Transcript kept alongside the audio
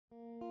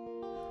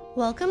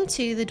Welcome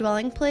to the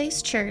Dwelling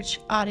Place Church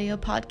audio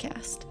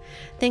podcast.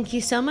 Thank you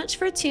so much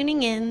for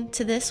tuning in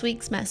to this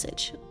week's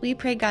message. We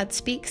pray God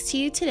speaks to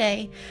you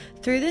today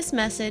through this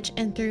message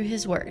and through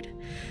His Word.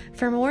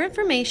 For more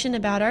information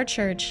about our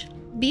church,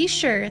 be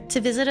sure to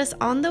visit us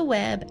on the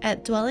web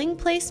at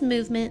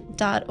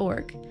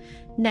dwellingplacemovement.org.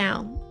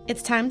 Now,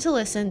 it's time to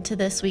listen to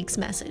this week's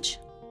message.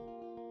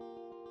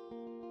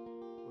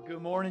 Well,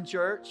 good morning,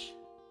 church.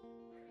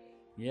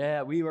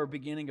 Yeah, we are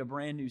beginning a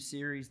brand new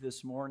series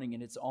this morning,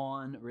 and it's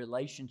on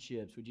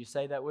relationships. Would you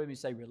say that with me?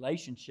 Say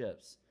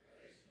relationships.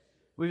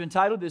 We've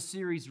entitled this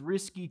series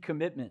Risky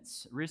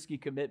Commitments. Risky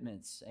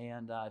Commitments.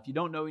 And if you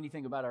don't know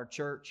anything about our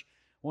church,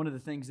 one of the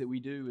things that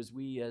we do is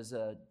we as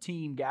a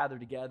team gather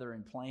together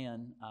and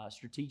plan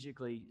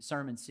strategically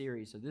sermon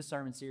series. So this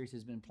sermon series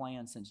has been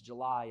planned since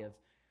July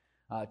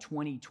of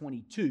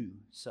 2022.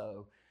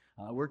 So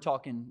we're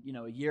talking,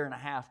 a year and a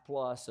half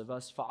plus of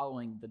us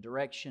following the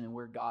direction and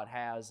where God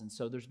has. And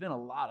so there's been a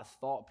lot of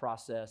thought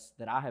process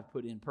that I have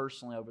put in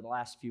personally over the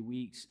last few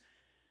weeks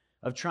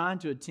of trying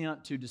to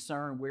attempt to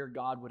discern where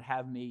God would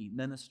have me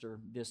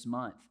minister this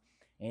month.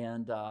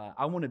 And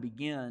I want to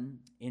begin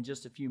in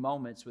just a few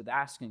moments with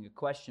asking a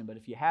question. But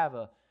if you have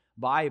a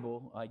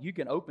Bible, you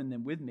can open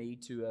them with me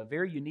to a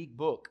very unique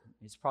book.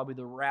 It's probably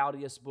the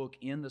rowdiest book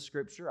in the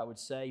Scripture. I would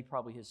say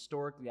probably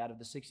historically out of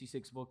the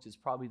 66 books, it's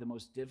probably the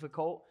most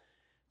difficult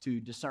to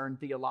discern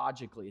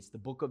theologically. It's the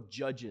book of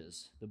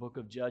Judges,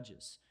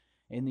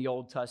 in the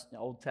Old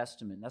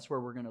Testament. That's where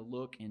we're going to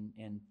look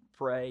and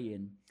pray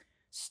and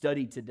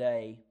study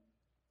today.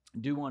 I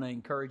do want to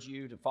encourage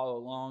you to follow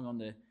along on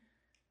the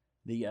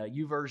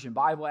YouVersion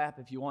Bible app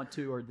if you want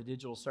to, or the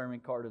digital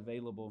sermon card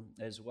available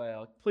as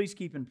well. Please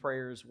keep in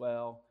prayer as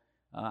well.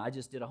 I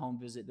just did a home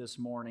visit this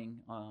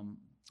morning,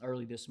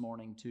 early this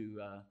morning, to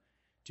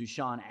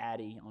Sean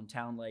Addy on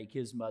Town Lake.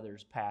 His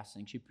mother's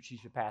passing. She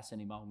should pass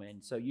any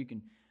moment. So you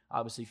can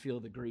obviously feel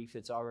the grief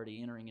that's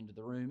already entering into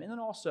the room. And then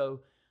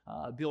also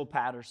Bill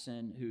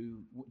Patterson,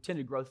 who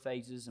attended growth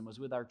phases and was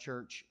with our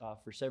church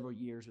for several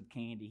years with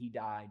Candy. He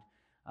died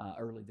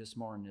early this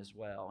morning as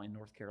well in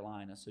North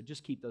Carolina. So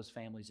just keep those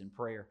families in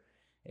prayer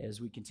as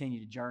we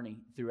continue to journey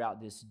throughout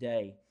this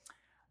day.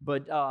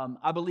 But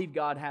I believe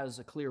God has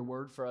a clear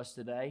word for us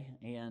today.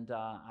 And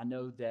I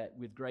know that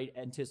with great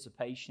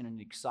anticipation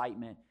and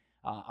excitement,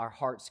 our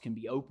hearts can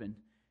be open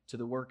to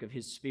the work of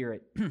His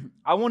Spirit.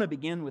 I want to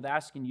begin with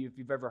asking you if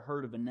you've ever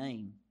heard of the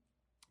name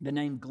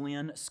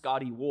Glenn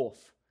Scotty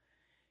Wolfe.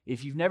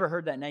 If you've never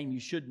heard that name, you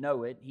should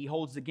know it. He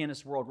holds the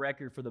Guinness World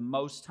Record for the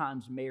most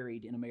times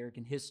married in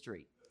American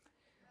history.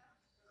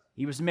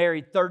 He was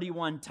married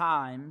 31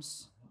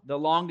 times. The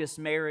longest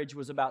marriage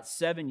was about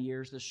 7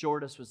 years. The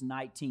shortest was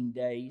 19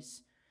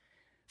 days.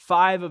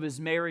 5 of his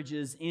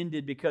marriages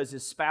ended because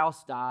his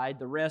spouse died.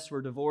 The rest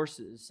were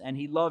divorces, and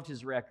he loved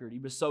his record. He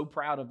was so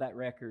proud of that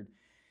record.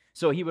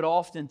 So he would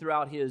often,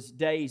 throughout his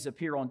days,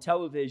 appear on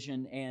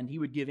television, and he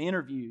would give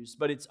interviews.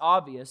 But it's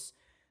obvious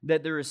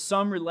that there is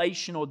some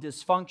relational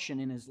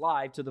dysfunction in his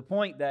life, to the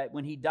point that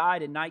when he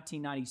died in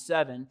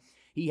 1997,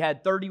 he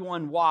had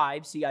 31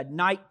 wives, he had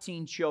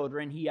 19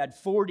 children, he had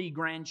 40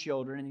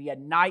 grandchildren, and he had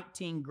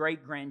 19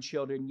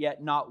 great-grandchildren,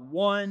 yet not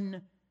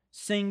one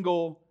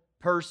single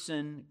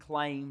person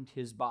claimed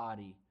his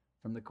body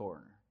from the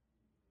coroner.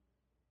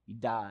 He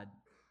died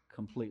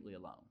completely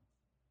alone.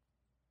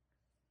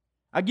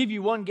 I'll give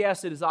you one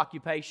guess at his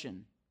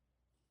occupation.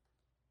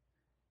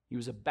 He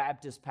was a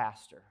Baptist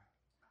pastor,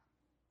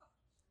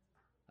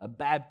 a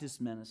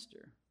Baptist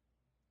minister.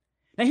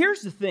 Now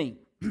here's the thing.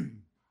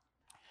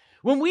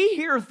 When we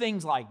hear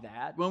things like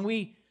that, when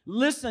we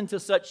listen to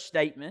such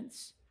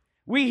statements,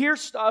 we hear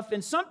stuff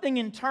and something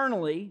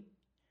internally,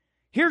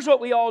 here's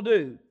what we all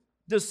do.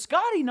 Does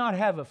Scotty not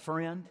have a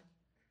friend?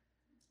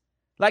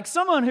 Like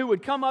someone who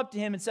would come up to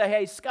him and say,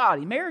 hey,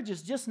 Scotty, marriage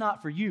is just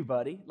not for you,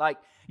 buddy. Like,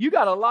 you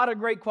got a lot of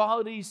great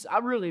qualities. I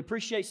really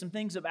appreciate some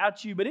things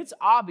about you, but it's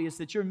obvious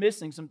that you're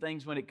missing some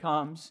things when it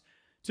comes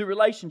to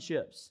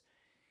relationships.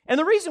 And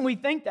the reason we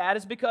think that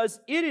is because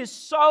it is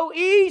so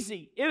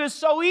easy. It is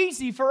so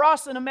easy for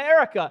us in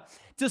America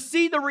to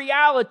see the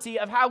reality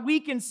of how we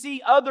can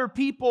see other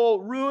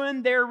people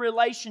ruin their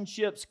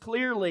relationships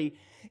clearly.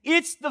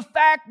 It's the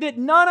fact that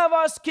none of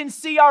us can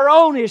see our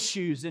own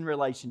issues in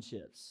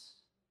relationships.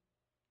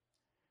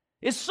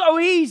 It's so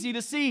easy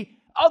to see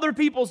other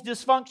people's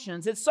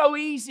dysfunctions. It's so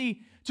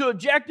easy to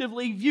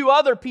objectively view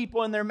other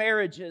people in their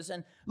marriages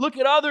and look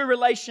at other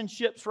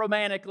relationships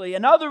romantically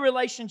and other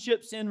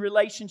relationships in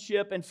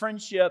relationship and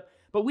friendship.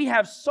 But we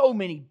have so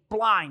many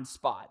blind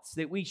spots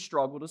that we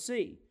struggle to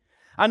see.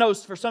 I know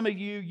for some of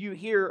you, you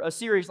hear a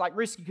series like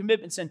Risky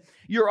Commitments and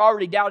you're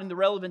already doubting the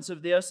relevance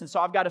of this. And so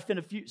I've got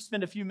to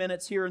spend a few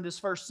minutes here in this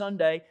first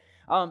Sunday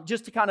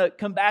just to kind of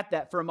combat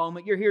that for a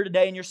moment. You're here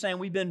today and you're saying,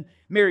 we've been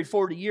married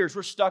 40 years.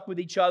 We're stuck with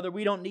each other.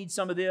 We don't need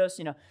some of this.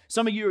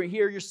 Some of you are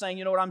here, you're saying,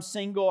 you know what, I'm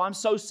single. I'm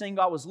so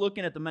single. I was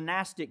looking at the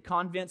monastic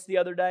convents the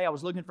other day. I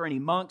was looking for any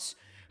monks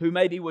who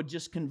maybe would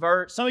just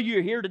convert. Some of you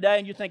are here today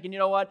and you're thinking, you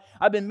know what?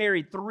 I've been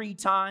married 3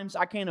 times.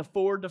 I can't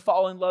afford to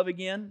fall in love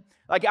again.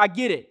 Like, I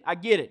get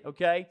it,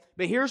 okay?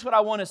 But here's what I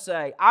want to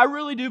say. I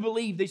really do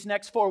believe these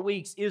next 4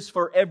 weeks is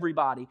for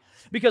everybody.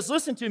 Because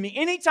listen to me,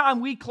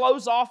 anytime we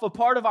close off a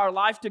part of our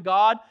life to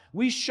God,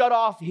 we shut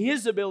off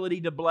His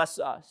ability to bless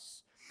us.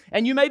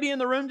 And you may be in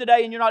the room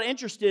today and you're not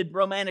interested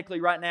romantically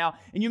right now,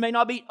 and you may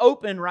not be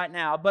open right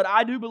now, but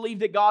I do believe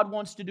that God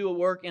wants to do a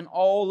work in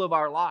all of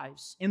our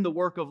lives, in the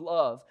work of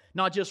love.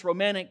 Not just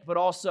romantic, but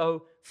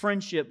also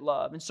friendship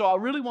love. And so I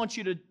really want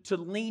you to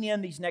lean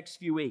in these next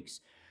few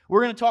weeks.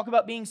 We're going to talk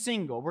about being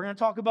single. We're going to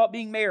talk about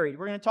being married.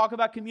 We're going to talk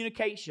about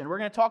communication. We're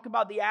going to talk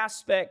about the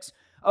aspects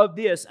of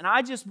this. And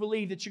I just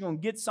believe that you're going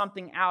to get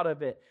something out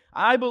of it.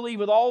 I believe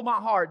with all my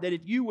heart that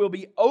if you will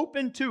be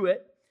open to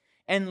it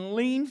and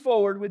lean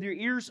forward with your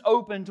ears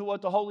open to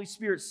what the Holy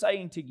Spirit's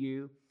saying to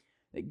you,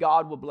 that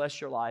God will bless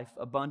your life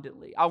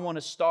abundantly. I want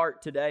to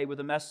start today with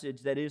a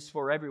message that is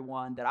for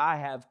everyone that I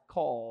have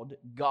called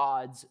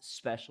God's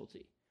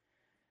specialty.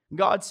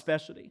 God's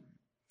specialty.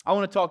 I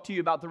want to talk to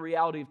you about the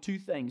reality of 2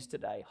 things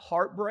today: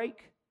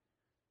 heartbreak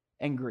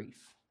and grief.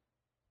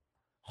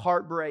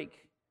 Heartbreak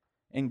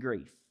and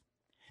grief.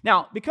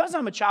 Now, because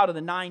I'm a child of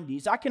the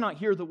 90s, I cannot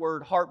hear the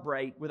word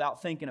heartbreak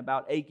without thinking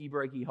about achy,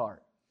 breaky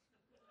heart.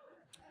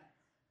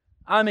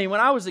 I mean, when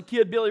I was a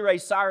kid, Billy Ray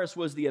Cyrus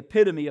was the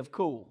epitome of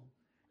cool.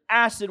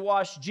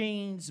 Acid-wash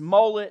jeans,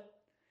 mullet.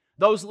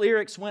 Those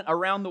lyrics went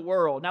around the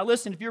world. Now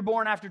listen, if you're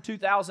born after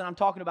 2000, I'm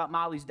talking about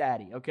Miley's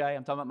daddy, okay?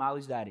 I'm talking about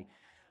Miley's daddy.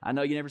 I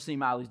know you never seen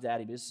Miley's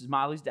daddy, but this is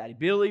Miley's daddy,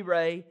 Billy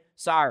Ray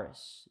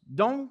Cyrus.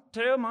 Don't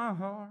tell my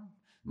heart,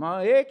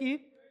 my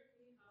achy.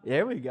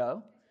 There we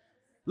go.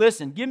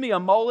 Listen, give me a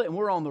mullet and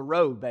we're on the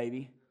road,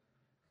 baby.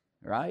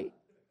 Right?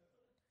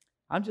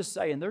 I'm just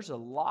saying there's a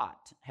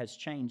lot has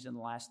changed in the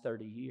last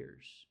 30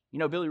 years. You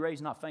know, Billy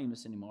Ray's not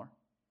famous anymore.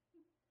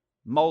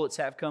 Mullets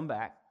have come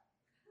back.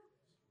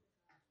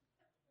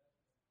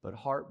 But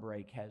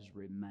heartbreak has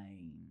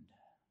remains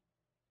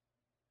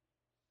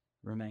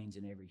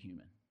in every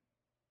human.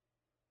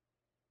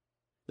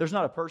 There's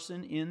not a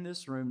person in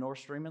this room nor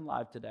streaming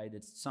live today that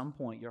at some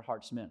point your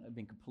heart's meant to have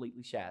been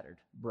completely shattered,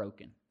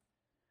 broken.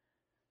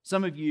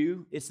 Some of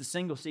you, it's the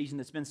single season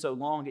that's been so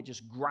long it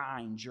just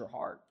grinds your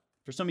heart.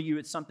 For some of you,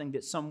 it's something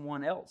that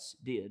someone else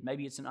did.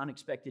 Maybe it's an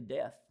unexpected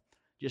death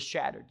just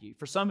shattered you.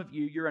 For some of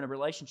you, you're in a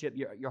relationship,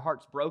 your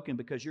heart's broken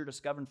because you're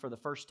discovering for the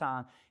first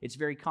time it's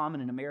very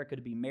common in America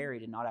to be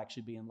married and not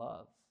actually be in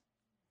love.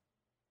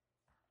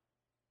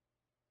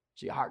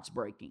 So your heart's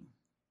breaking.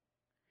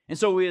 And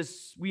so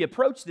as we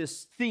approach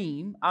this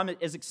theme, I'm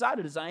as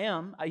excited as I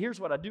am. Here's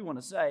what I do want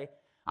to say.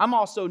 I'm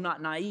also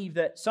not naive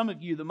that some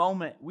of you, the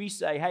moment we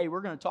say, hey,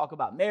 we're going to talk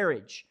about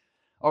marriage,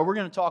 or we're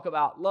going to talk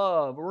about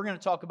love, or we're going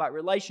to talk about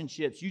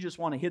relationships, you just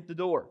want to hit the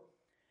door.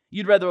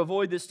 You'd rather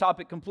avoid this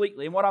topic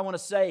completely. And what I want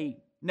to say,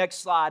 next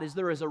slide, is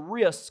there is a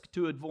risk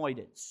to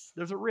avoidance.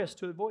 There's a risk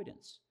to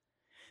avoidance.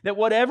 That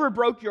whatever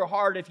broke your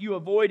heart, if you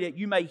avoid it,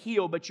 you may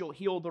heal, but you'll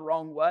heal the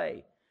wrong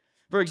way.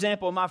 For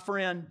example, my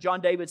friend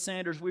John David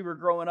Sanders, we were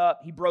growing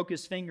up, he broke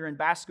his finger in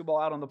basketball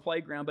out on the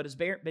playground, but his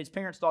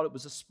parents thought it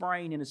was a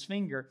sprain in his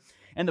finger,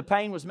 and the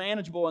pain was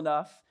manageable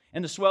enough,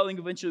 and the swelling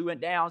eventually went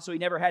down, so he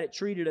never had it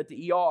treated at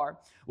the ER.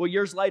 Well,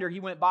 years later,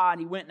 he went by and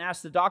he went and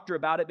asked the doctor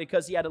about it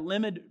because he had a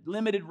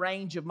limited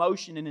range of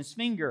motion in his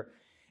finger.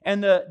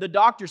 And the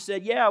doctor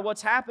said, yeah,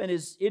 what's happened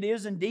is it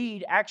is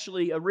indeed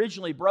actually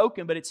originally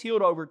broken, but it's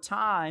healed over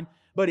time,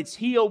 but it's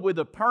healed with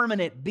a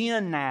permanent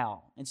bend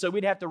now. And so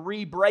we'd have to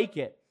re-break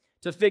it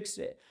to fix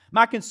it.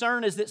 My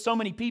concern is that so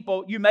many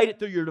people, you made it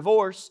through your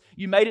divorce,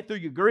 you made it through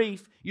your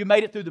grief, you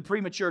made it through the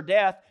premature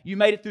death, you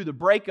made it through the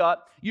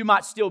breakup, you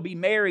might still be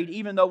married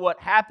even though what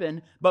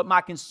happened, but my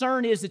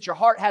concern is that your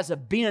heart has a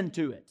bend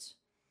to it,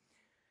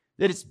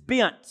 that it's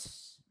bent.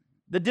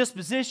 The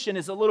disposition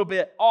is a little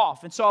bit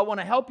off. And so I want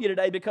to help you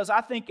today because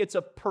I think it's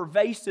a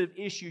pervasive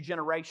issue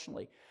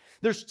generationally.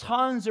 There's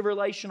tons of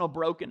relational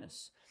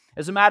brokenness.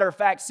 As a matter of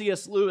fact,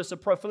 C.S. Lewis, a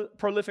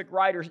prolific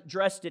writer,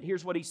 addressed it.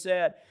 Here's what he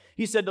said.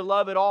 He said, to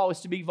love at all is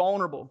to be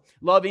vulnerable.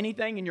 Love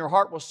anything and your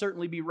heart will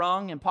certainly be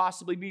wrung and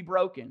possibly be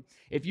broken.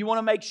 If you want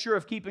to make sure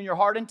of keeping your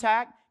heart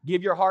intact,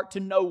 give your heart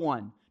to no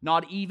one,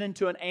 not even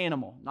to an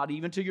animal, not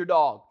even to your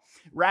dog.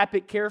 Wrap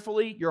it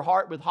carefully, your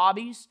heart, with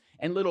hobbies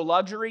and little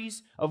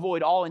luxuries.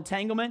 Avoid all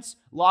entanglements.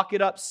 Lock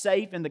it up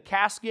safe in the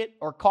casket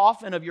or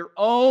coffin of your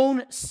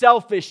own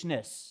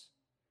selfishness.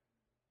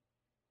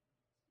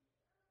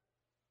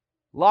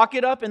 Lock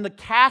it up in the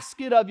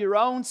casket of your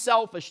own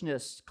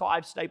selfishness,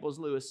 Clive Staples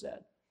Lewis said.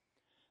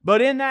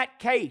 But in that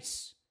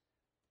case,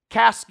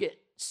 casket,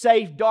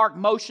 safe, dark,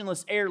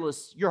 motionless,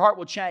 airless, your heart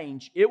will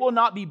change. It will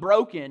not be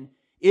broken.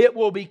 It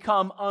will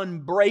become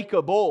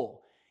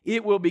unbreakable.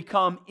 It will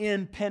become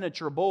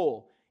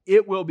impenetrable.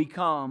 It will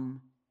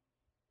become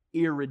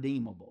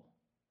irredeemable.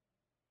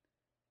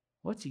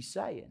 What's he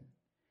saying?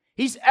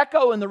 He's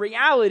echoing the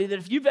reality that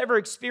if you've ever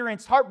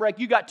experienced heartbreak,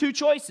 you got 2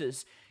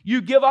 choices.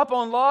 You give up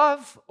on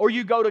love or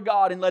you go to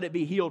God and let it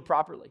be healed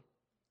properly.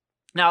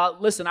 Now,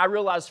 listen, I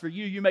realize for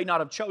you, you may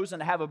not have chosen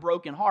to have a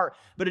broken heart,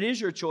 but it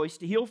is your choice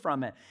to heal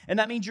from it. And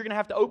that means you're going to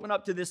have to open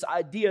up to this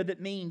idea that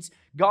means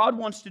God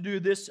wants to do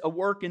a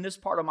work in this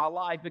part of my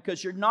life,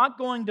 because you're not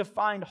going to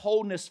find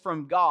wholeness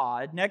from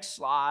God, next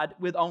slide,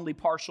 with only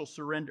partial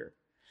surrender.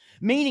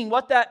 Meaning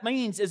what that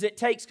means is it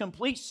takes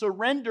complete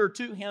surrender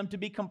to Him to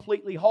be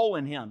completely whole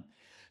in Him.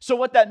 So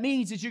what that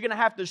means is you're going to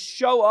have to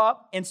show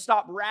up and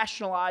stop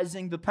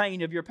rationalizing the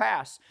pain of your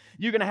past.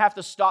 You're going to have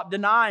to stop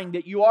denying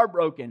that you are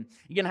broken.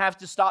 You're going to have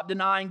to stop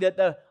denying that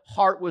the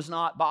heart was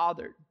not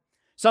bothered.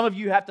 Some of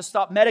you have to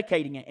stop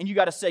medicating it, and you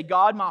got to say,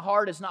 God, my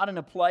heart is not in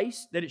a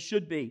place that it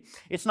should be.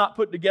 It's not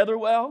put together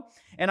well,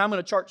 and I'm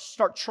going to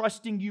start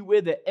trusting you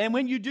with it. And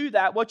when you do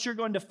that, what you're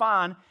going to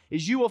find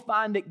is you will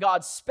find that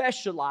God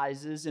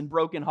specializes in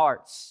broken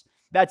hearts.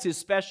 That's His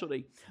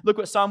specialty. Look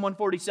what Psalm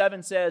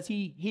 147 says.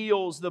 He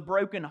heals the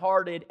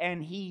brokenhearted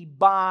and He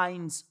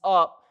binds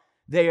up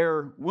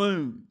their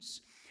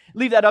wounds.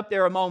 Leave that up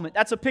there a moment.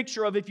 That's a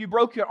picture of if you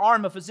broke your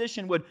arm, a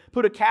physician would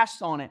put a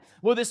cast on it.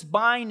 Well, this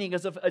binding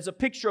is a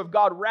picture of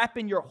God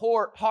wrapping your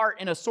heart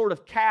in a sort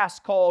of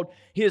cast called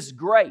His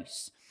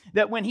grace.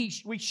 That when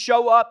we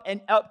show up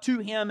to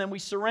Him and we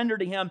surrender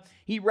to Him,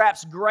 He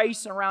wraps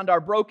grace around our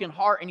broken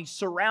heart, and He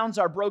surrounds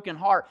our broken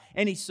heart,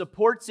 and He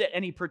supports it,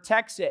 and He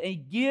protects it, and He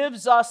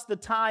gives us the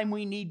time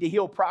we need to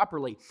heal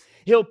properly.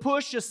 He'll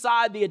push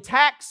aside the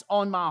attacks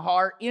on my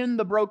heart in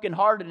the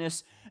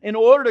brokenheartedness in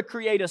order to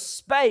create a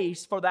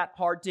space for that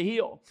heart to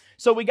heal.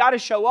 So we got to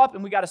show up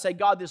and we got to say,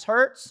 God, this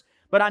hurts,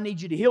 but I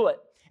need you to heal it.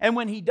 And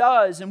when He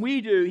does, and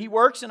we do, He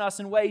works in us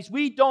in ways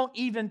we don't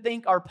even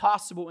think are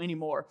possible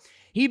anymore.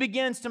 He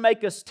begins to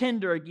make us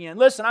tender again.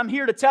 Listen, I'm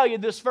here to tell you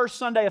this first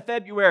Sunday of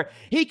February,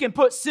 He can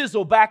put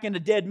sizzle back into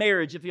dead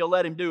marriage if He'll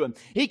let Him do it.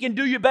 He can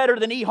do you better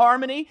than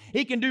eHarmony.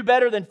 He can do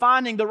better than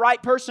finding the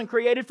right person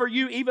created for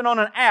you, even on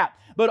an app.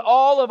 But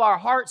all of our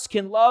hearts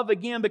can love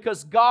again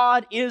because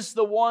God is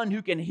the one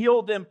who can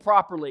heal them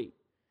properly.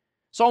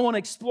 So I want to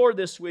explore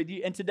this with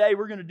you, and today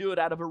we're going to do it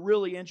out of a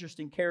really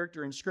interesting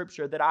character in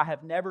Scripture that I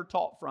have never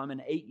taught from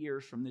in 8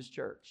 years from this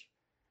church.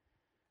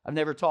 I've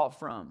never taught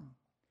from.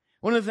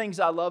 One of the things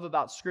I love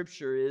about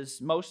Scripture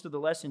is most of the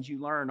lessons you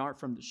learn aren't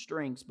from the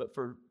strengths, but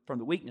from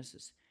the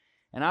weaknesses.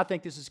 And I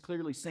think this is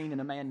clearly seen in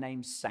a man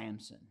named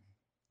Samson.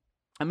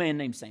 A man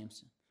named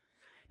Samson.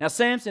 Now,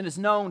 Samson is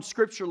known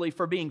scripturally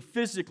for being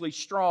physically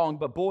strong,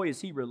 but boy, is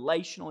he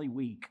relationally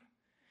weak.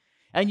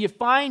 And you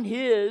find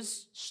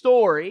his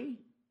story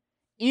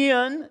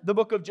in the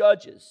book of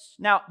Judges.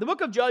 Now, the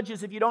book of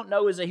Judges, if you don't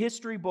know, is a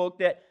history book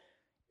that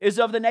is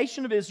of the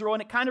nation of Israel,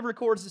 and it kind of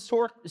records this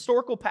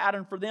historical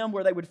pattern for them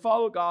where they would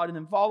follow God and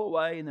then fall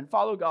away and then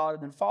follow God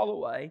and then fall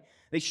away.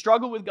 They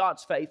struggled with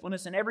God's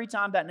faithfulness, and every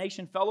time that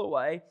nation fell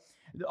away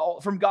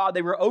from God,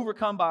 they were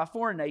overcome by a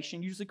foreign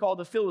nation, usually called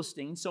the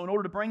Philistines. So in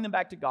order to bring them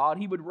back to God,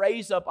 He would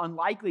raise up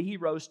unlikely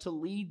heroes to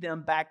lead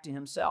them back to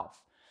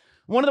Himself.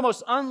 One of the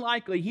most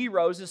unlikely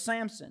heroes is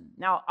Samson.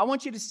 Now, I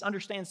want you to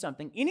understand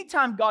something.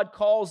 Anytime God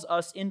calls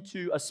us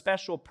into a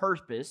special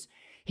purpose,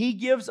 He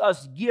gives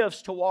us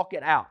gifts to walk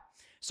it out.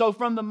 So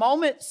from the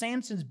moment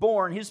Samson's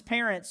born, his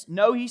parents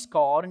know he's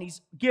called and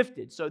he's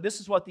gifted. So this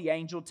is what the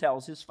angel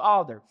tells his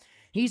father.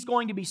 He's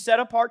going to be set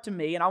apart to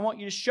me, and I want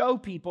you to show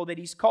people that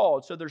he's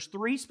called. So there's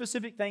 3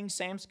 specific things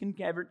Samson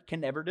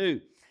can never do.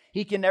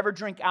 He can never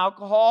drink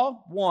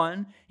alcohol,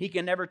 1. He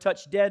can never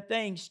touch dead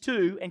things,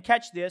 2. And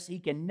catch this, he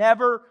can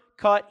never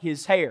cut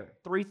his hair.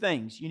 3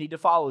 things. You need to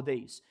follow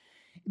these.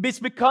 It's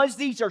because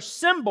these are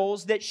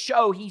symbols that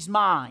show he's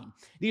mine.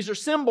 These are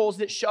symbols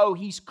that show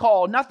he's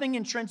called. Nothing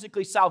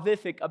intrinsically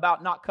salvific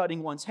about not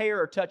cutting one's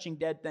hair or touching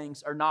dead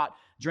things or not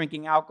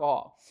drinking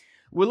alcohol.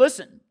 Well,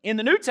 listen, in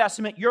the New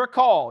Testament, you're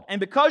called. And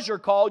because you're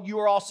called, you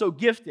are also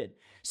gifted.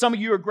 Some of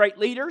you are great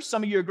leaders.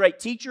 Some of you are great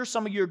teachers.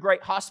 Some of you are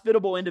great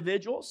hospitable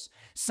individuals.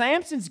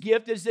 Samson's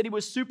gift is that he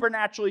was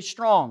supernaturally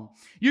strong.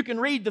 You can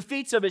read the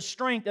feats of his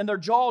strength and they're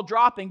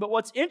jaw-dropping. But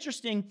what's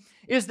interesting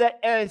is that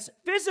as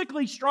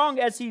physically strong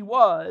as he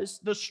was,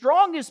 the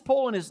strongest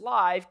pull in his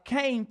life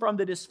came from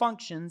the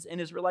dysfunctions in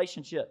his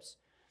relationships.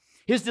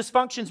 His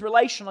dysfunctions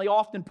relationally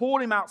often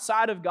pulled him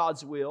outside of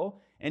God's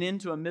will and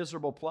into a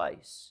miserable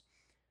place.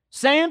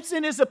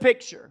 Samson is a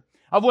picture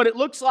of what it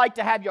looks like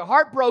to have your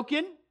heart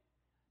broken,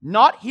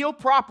 not heal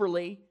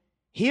properly,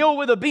 heal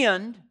with a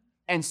bend,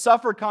 and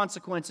suffer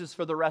consequences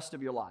for the rest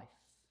of your life.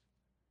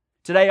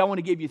 Today, I want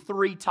to give you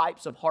 3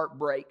 types of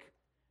heartbreak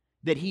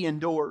that he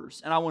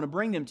endures. And I want to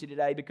bring them to you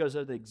today because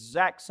they're the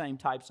exact same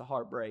types of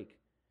heartbreak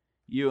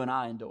you and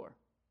I endure.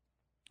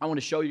 I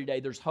want to show you today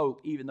there's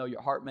hope even though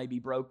your heart may be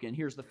broken.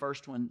 Here's the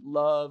first one.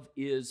 Love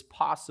is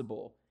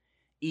possible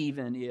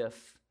even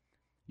if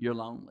you're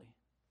lonely.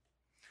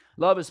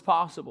 Love is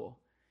possible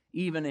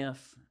even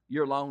if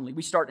you're lonely.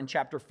 We start in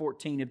chapter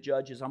 14 of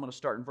Judges. I'm going to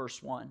start in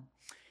verse 1.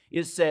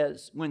 It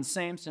says, when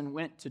Samson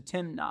went to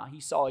Timnah, he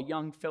saw a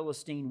young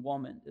Philistine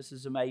woman. This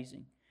is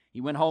amazing.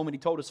 He went home and he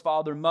told his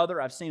father,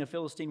 Mother, I've seen a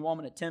Philistine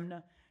woman at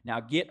Timnah.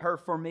 Now get her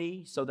for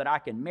me so that I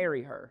can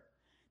marry her.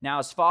 Now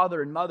his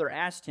father and mother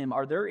asked him,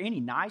 are there any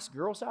nice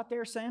girls out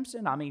there,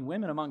 Samson? I mean,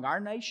 women among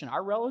our nation,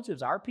 our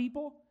relatives, our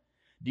people?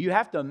 Do you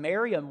have to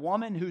marry a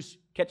woman who's,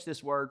 catch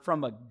this word,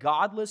 from a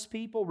godless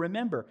people?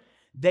 Remember,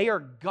 they are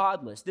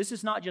godless. This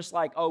is not just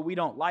like, oh, we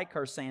don't like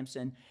her,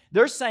 Samson.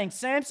 They're saying,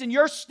 Samson,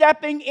 you're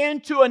stepping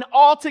into an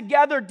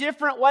altogether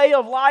different way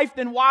of life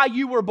than why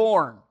you were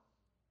born.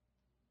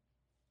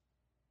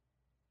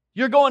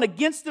 You're going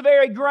against the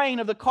very grain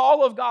of the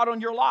call of God on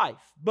your life.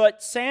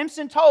 But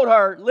Samson told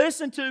her,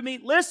 listen to me,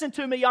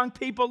 young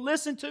people,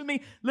 listen to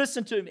me.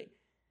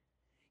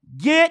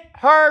 Get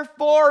her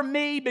for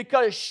me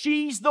because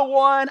she's the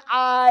one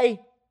I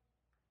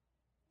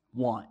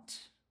want.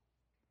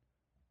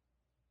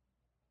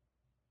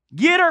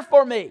 Get her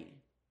for me.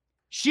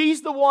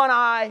 She's the one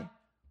I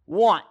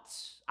want,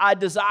 I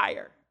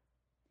desire.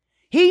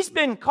 He's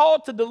been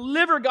called to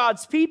deliver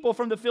God's people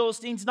from the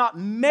Philistines, not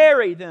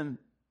marry them.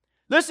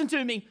 Listen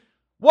to me.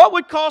 What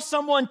would cause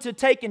someone to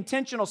take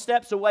intentional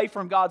steps away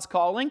from God's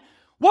calling?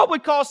 What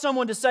would cause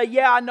someone to say,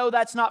 yeah, I know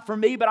that's not for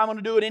me, but I'm going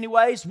to do it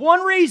anyways?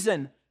 One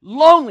reason,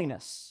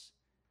 loneliness.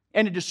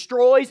 And it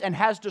destroys and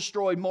has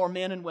destroyed more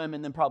men and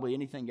women than probably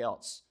anything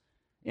else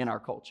in our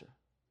culture.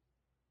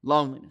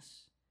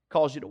 Loneliness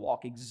calls you to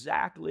walk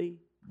exactly,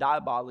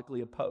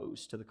 diabolically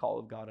opposed to the call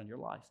of God on your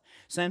life.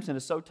 Samson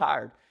is so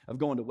tired of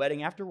going to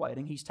wedding after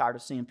wedding. He's tired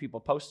of seeing people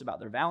post about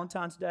their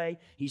Valentine's Day.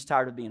 He's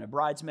tired of being a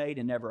bridesmaid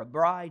and never a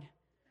bride.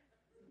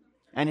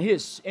 And it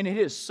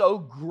is so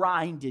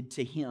grinded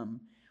to him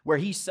where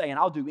he's saying,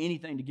 I'll do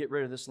anything to get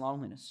rid of this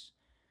loneliness.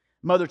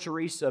 Mother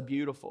Teresa,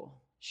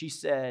 beautiful, she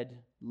said,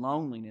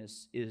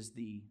 loneliness is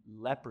the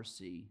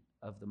leprosy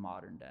of the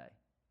modern day.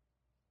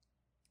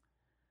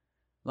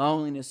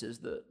 Loneliness is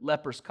the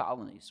leper's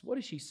colonies. What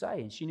does she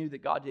say? And she knew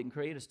that God didn't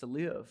create us to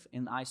live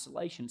in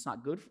isolation. It's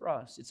not good for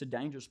us. It's a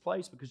dangerous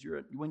place because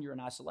when you're in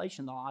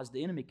isolation, the lies of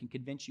the enemy can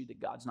convince you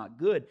that God's not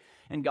good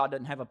and God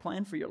doesn't have a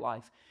plan for your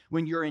life.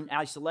 When you're in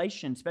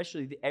isolation,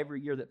 especially every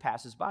year that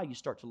passes by, you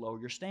start to lower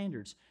your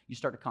standards. You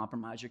start to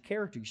compromise your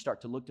character. You start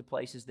to look to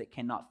places that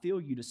cannot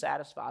fill you to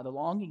satisfy the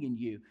longing in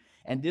you.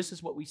 And this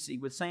is what we see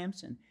with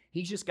Samson.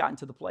 He's just gotten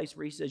to the place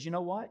where he says, you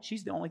know what?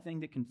 She's the only thing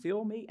that can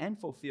fill me and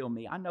fulfill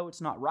me. I know it's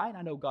not right.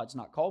 I know God's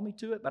not called me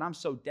to it, but I'm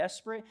so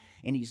desperate.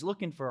 And he's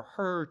looking for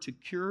her to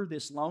cure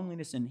this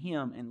loneliness in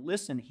him. And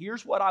listen,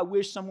 here's what I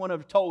wish someone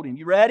had told him.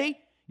 You ready?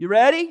 You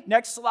ready?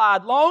 Next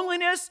slide.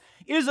 Loneliness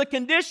is a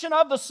condition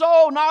of the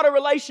soul, not a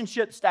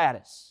relationship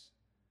status.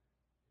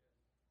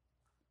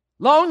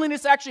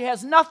 Loneliness actually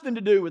has nothing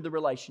to do with the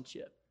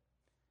relationship.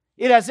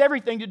 It has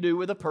everything to do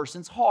with a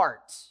person's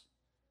heart.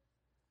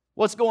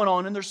 What's going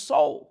on in their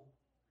soul.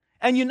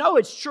 And you know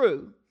it's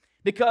true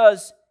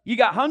because you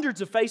got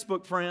hundreds of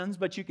Facebook friends,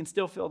 but you can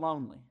still feel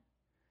lonely.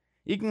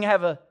 You can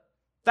have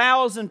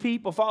 1,000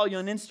 people follow you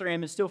on Instagram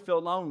and still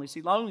feel lonely.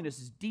 See, loneliness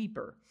is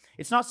deeper.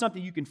 It's not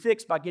something you can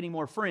fix by getting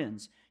more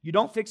friends. You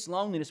don't fix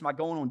loneliness by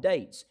going on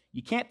dates.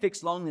 You can't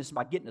fix loneliness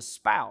by getting a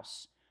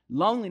spouse.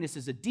 Loneliness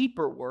is a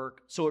deeper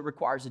work, so it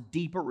requires a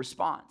deeper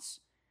response.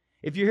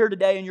 If you're here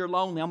today and you're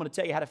lonely, I'm going to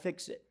tell you how to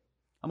fix it.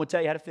 I'm going to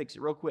tell you how to fix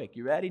it real quick.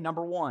 You ready?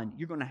 Number one,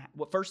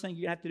 first thing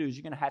you're going to have to do is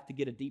you're going to have to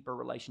get a deeper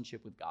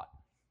relationship with God.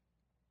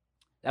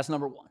 That's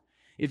number one.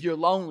 If you're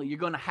lonely, you're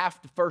going to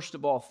have to, first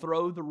of all,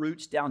 throw the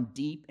roots down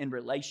deep in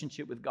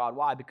relationship with God.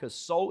 Why? Because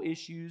soul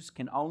issues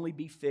can only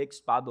be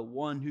fixed by the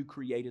one who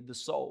created the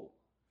soul,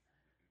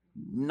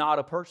 not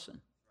a person.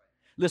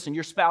 Listen,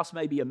 your spouse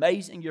may be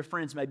amazing, your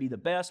friends may be the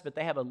best, but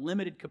they have a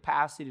limited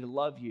capacity to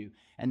love you,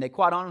 and they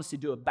quite honestly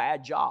do a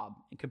bad job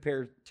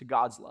compared to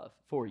God's love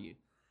for you.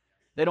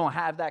 They don't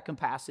have that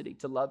capacity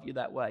to love you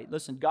that way.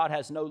 Listen, God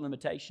has no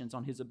limitations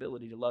on His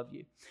ability to love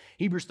you.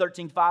 Hebrews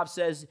 13:5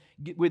 says,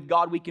 with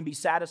God we can be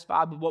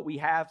satisfied with what we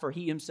have, for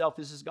He Himself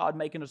is His God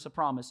making us a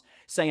promise,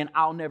 saying,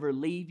 I'll never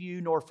leave you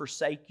nor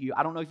forsake you.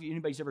 I don't know if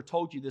anybody's ever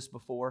told you this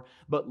before,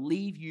 but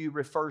leave you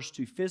refers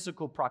to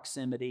physical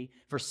proximity.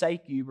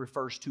 Forsake you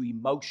refers to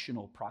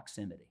emotional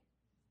proximity.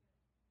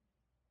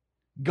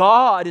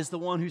 God is the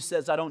one who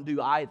says, I don't do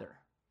either.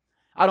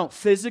 I don't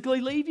physically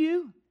leave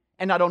you,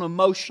 and I don't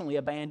emotionally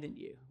abandon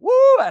you. Woo,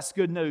 that's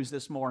good news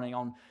this morning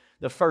on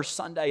the first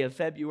Sunday of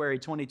February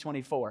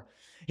 2024.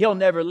 He'll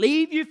never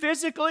leave you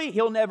physically.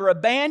 He'll never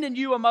abandon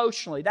you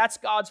emotionally. That's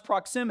God's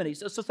proximity.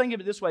 So think of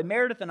it this way.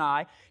 Meredith and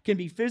I can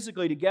be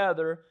physically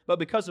together, but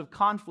because of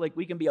conflict,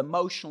 we can be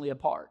emotionally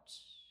apart.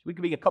 We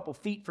can be a couple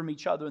feet from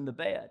each other in the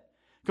bed.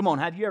 Come on,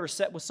 have you ever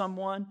sat with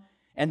someone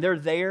and they're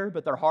there,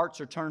 but their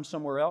hearts are turned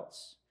somewhere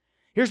else?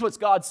 Here's what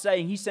God's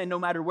saying. He's saying, no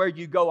matter where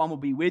you go, I'm going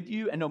to be with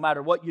you. And no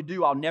matter what you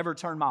do, I'll never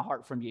turn my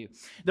heart from you.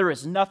 There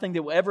is nothing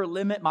that will ever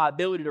limit my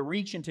ability to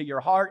reach into your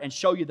heart and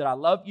show you that I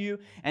love you.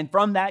 And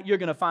from that, you're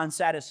going to find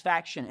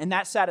satisfaction. And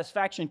that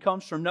satisfaction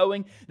comes from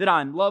knowing that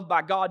I'm loved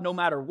by God no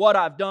matter what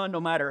I've done,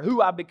 no matter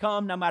who I've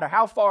become, no matter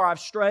how far I've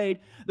strayed.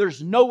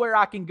 There's nowhere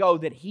I can go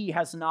that He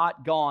has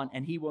not gone,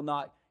 and He will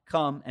not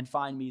come and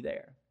find me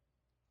there.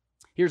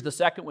 Here's the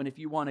second one. If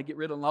you want to get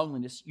rid of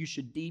loneliness, you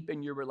should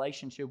deepen your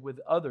relationship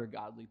with other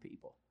godly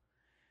people.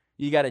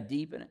 You got to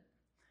deepen it.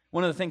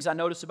 One of the things I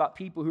notice about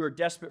people who are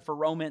desperate for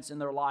romance in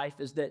their life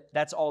is that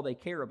that's all they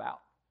care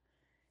about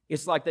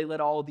It's like they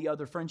let all the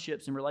other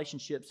friendships and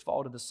relationships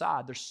fall to the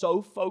side. They're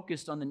so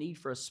focused on the need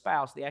for a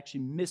spouse, they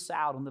actually miss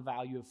out on the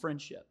value of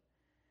friendship.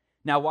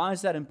 Now, why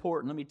is that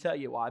important? Let me tell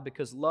you why.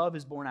 Because love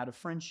is born out of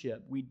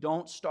friendship. We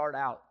don't start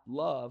out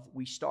love,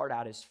 we start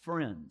out as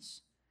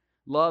friends.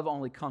 Love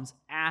only comes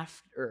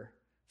after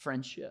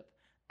friendship,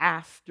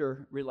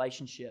 after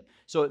relationship.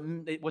 So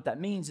what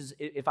that means is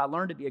if I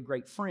learn to be a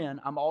great friend,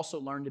 I'm also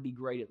learning to be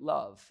great at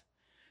love,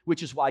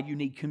 which is why you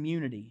need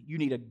community. You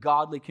need a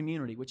godly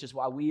community, which is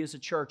why we as a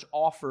church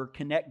offer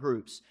connect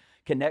groups.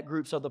 Connect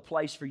groups are the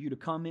place for you to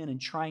come in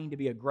and train to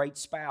be a great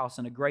spouse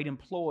and a great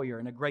employer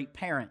and a great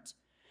parent.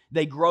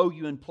 They grow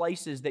you in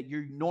places that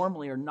you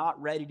normally are not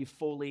ready to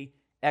fully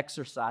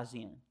exercise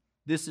in.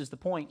 This is the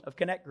point of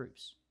connect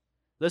groups.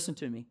 Listen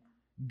to me.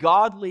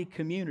 Godly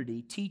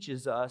community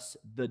teaches us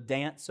the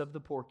dance of the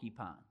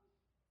porcupine.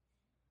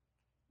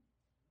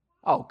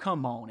 Oh,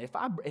 come on. If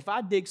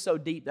I dig so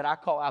deep that I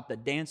call out the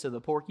dance of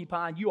the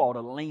porcupine, you ought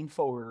to lean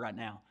forward right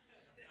now.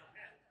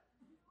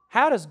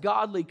 How does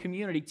godly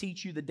community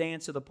teach you the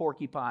dance of the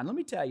porcupine? Let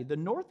me tell you, the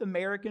North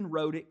American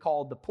rodent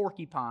called the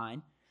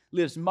porcupine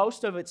lives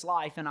most of its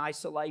life in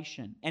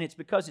isolation, and it's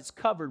because it's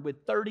covered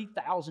with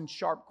 30,000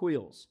 sharp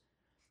quills.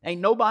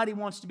 Ain't nobody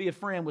wants to be a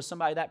friend with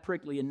somebody that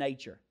prickly in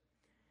nature.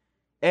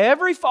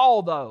 Every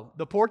fall, though,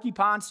 the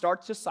porcupine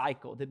starts a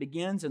cycle that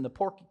begins in the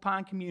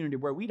porcupine community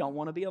where we don't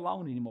want to be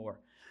alone anymore.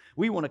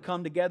 We want to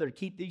come together to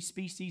keep these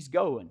species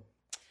going.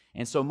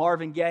 And so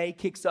Marvin Gaye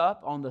kicks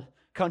up on the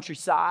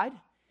countryside,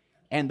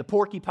 and the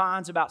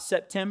porcupines about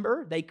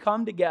September, they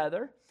come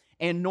together.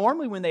 And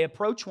normally when they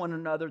approach one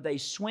another, they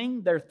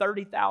swing their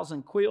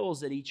 30,000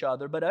 quills at each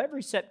other. But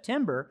every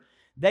September,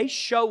 they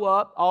show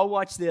up,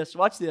 watch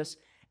this,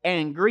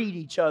 and greet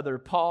each other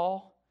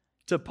paw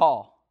to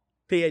paw,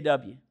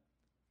 P-A-W.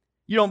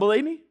 You don't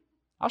believe me?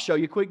 I'll show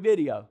you a quick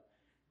video.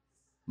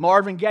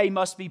 Marvin Gaye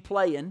must be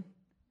playing,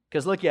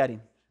 because look at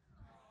him.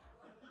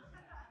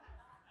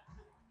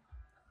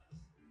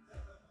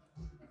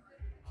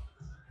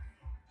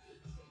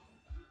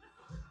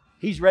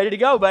 He's ready to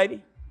go,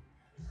 baby.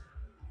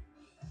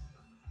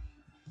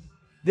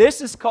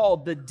 This is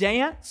called the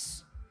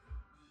dance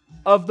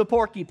of the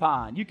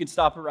porcupine. You can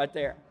stop it right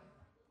there.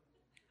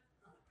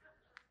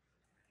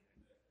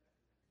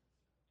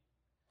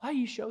 Why do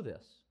you show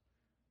this?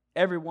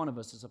 Every one of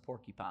us is a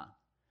porcupine.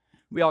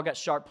 We all got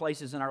sharp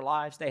places in our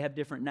lives. They have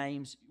different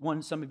names.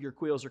 Some of your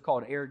quills are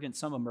called arrogance.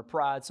 Some of them are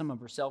pride. Some of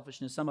them are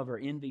selfishness. Some of them are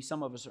envy.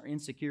 Some of us are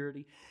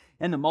insecurity.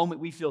 And the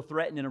moment we feel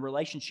threatened in a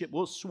relationship,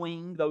 we'll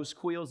swing those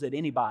quills at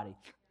anybody.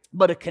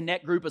 But a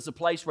connect group is a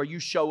place where you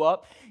show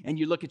up and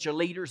you look at your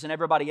leaders and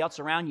everybody else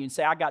around you and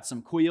say, I got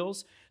some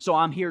quills, so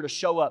I'm here to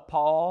show up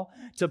paw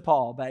to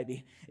paw,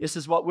 baby. This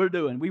is what we're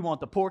doing. We want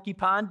the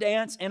porcupine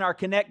dance in our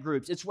connect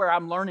groups. It's where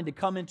I'm learning to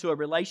come into a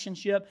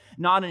relationship,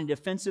 not in a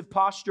defensive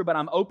posture, but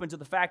I'm open to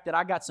the fact that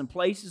I got some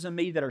places in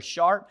me that are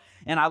sharp,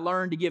 and I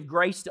learn to give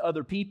grace to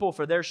other people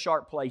for their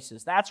sharp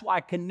places. That's why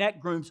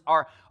connect groups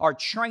are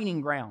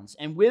training grounds.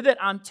 And with it,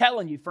 I'm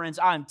telling you, friends,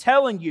 I'm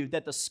telling you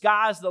that the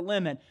sky's the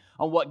limit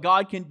on what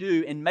God can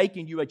do in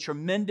making you a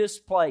tremendous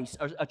place,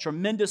 a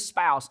tremendous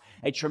spouse,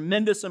 a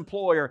tremendous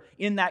employer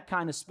in that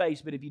kind of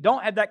space. But if you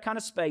don't have that kind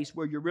of space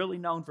where you're really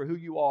known for who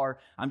you are,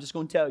 I'm just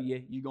going to tell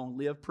you, you're going to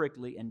live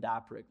prickly and die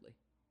prickly.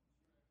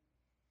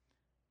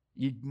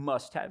 You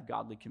must have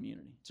godly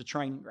community. It's a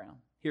training ground.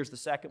 Here's the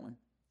second one.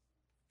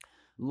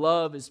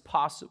 Love is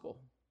possible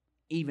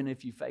even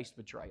if you face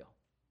betrayal.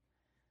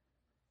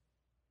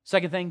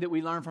 Second thing that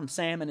we learn from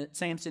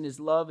Samson is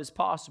love is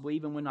possible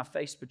even when I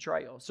face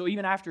betrayal. So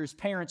even after his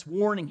parents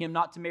warning him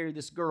not to marry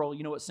this girl,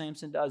 you know what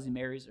Samson does? He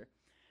marries her.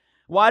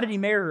 Why did he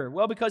marry her?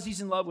 Well, because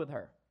he's in love with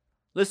her.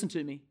 Listen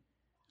to me.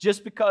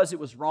 Just because it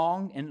was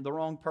wrong and the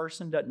wrong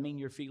person doesn't mean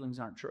your feelings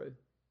aren't true.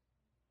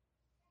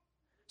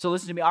 So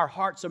listen to me. Our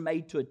hearts are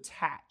made to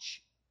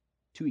attach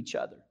to each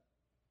other.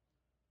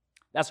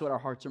 That's what our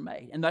hearts are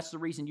made. And that's the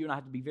reason you and I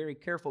have to be very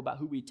careful about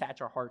who we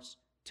attach our hearts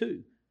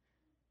to.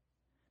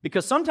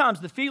 Because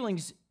sometimes the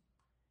feelings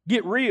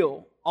get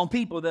real on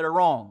people that are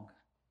wrong.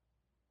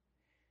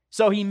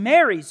 So he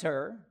marries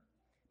her,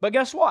 but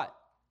guess what?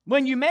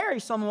 When you marry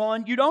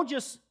someone, you don't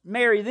just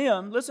marry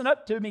them. Listen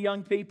up to me,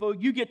 young people.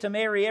 You get to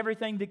marry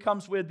everything that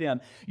comes with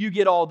them. You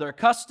get all their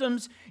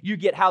customs. You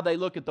get how they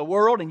look at the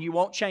world, and you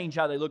won't change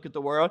how they look at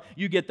the world.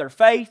 You get their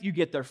faith. You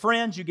get their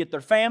friends. You get their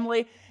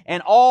family.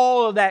 And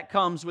all of that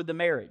comes with the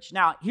marriage.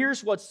 Now,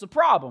 here's what's the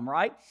problem,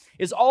 right?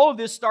 Is all of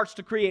this starts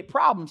to create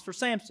problems for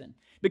Samson.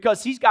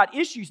 Because he's got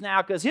issues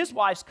now because his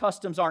wife's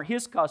customs aren't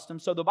his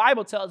customs. So the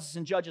Bible tells us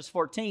in Judges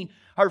 14,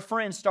 her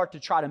friends start to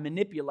try to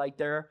manipulate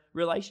their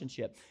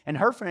relationship. And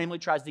her family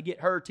tries to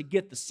get her to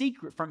get the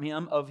secret from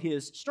him of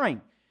his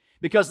strength.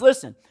 Because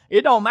listen,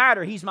 it don't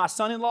matter. He's my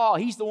son-in-law.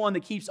 He's the one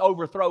that keeps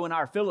overthrowing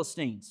our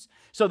Philistines.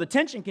 So the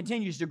tension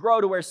continues to grow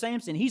to where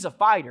Samson, he's a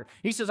fighter.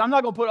 He says, I'm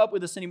not going to put up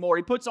with this anymore.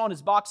 He puts on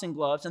his boxing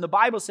gloves. And the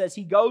Bible says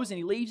he goes and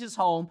he leaves his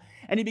home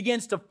and he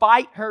begins to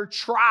fight her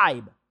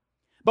tribe.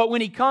 But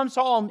when he comes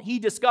home, he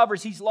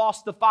discovers he's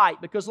lost the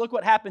fight. Because look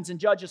what happens in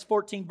Judges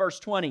 14, verse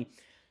 20.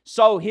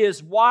 So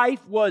his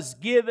wife was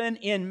given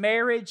in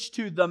marriage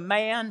to the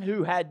man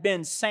who had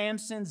been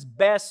Samson's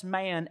best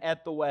man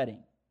at the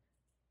wedding.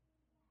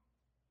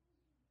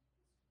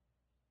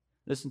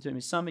 Listen to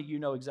me. Some of you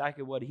know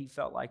exactly what he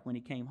felt like when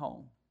he came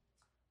home.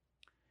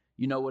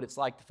 You know what it's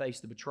like to face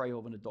the betrayal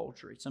of an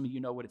adultery. Some of you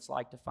know what it's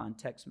like to find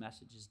text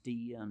messages,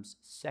 DMs,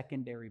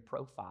 secondary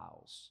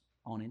profiles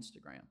on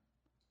Instagram.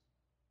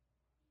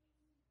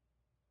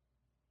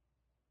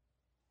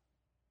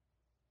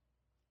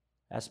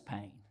 That's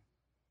pain.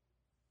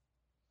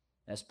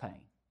 That's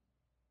pain.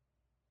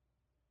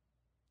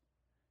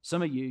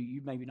 Some of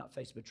you maybe not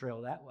face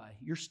betrayal that way.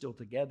 You're still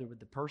together with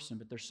the person,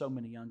 but there's so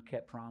many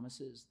unkept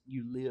promises.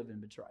 You live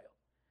in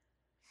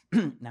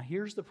betrayal. Now,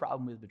 here's the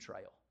problem with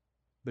betrayal.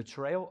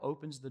 Betrayal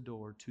opens the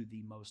door to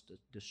the most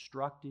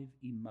destructive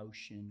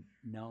emotion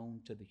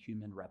known to the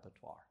human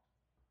repertoire.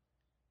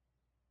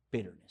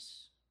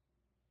 Bitterness.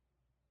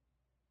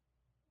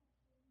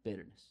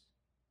 Bitterness.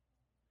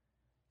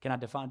 Can I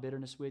define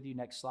bitterness with you?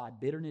 Next slide.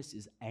 Bitterness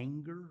is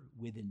anger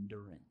with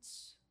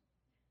endurance.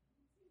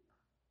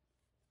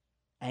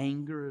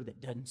 Anger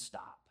that doesn't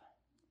stop.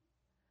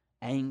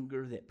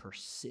 Anger that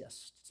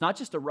persists. It's not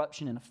just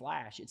eruption in a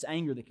flash. It's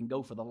anger that can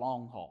go for the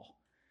long haul.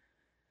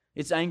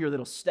 It's anger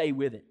that'll stay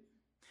with it.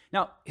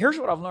 Now, here's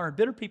what I've learned.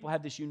 Bitter people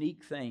have this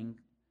unique thing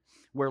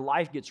where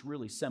life gets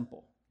really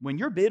simple. When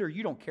you're bitter,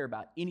 you don't care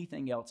about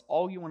anything else.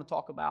 All you want to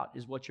talk about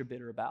is what you're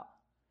bitter about.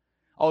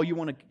 All you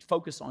want to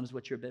focus on is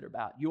what you're bitter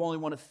about. You only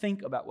want to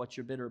think about what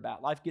you're bitter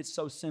about. Life gets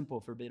so simple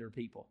for bitter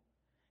people.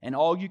 And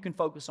all you can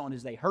focus on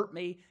is they hurt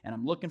me, and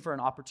I'm looking for an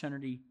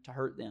opportunity to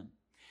hurt them.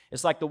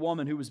 It's like the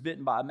woman who was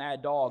bitten by a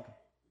mad dog.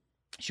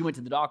 She went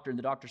to the doctor, and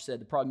the doctor said,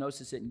 the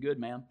prognosis isn't good,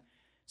 ma'am.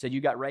 Said,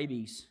 you got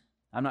rabies.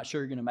 I'm not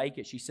sure you're going to make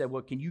it. She said,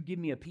 well, can you give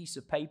me a piece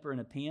of paper and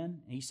a pen?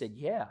 And he said,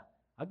 yeah,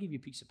 I'll give you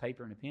a piece of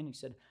paper and a pen. He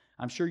said,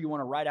 I'm sure you want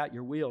to write out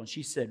your will. And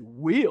she said,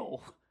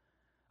 will?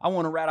 I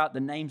want to write out the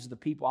names of the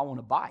people I want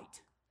to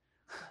bite.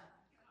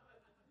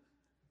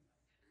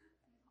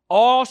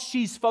 All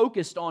she's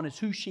focused on is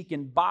who she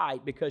can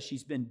bite because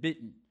she's been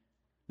bitten.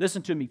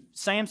 Listen to me.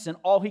 Samson,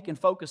 all he can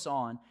focus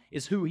on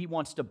is who he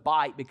wants to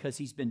bite because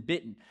he's been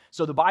bitten.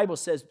 So the Bible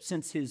says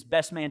since his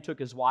best man took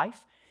his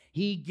wife,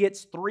 he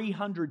gets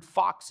 300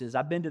 foxes.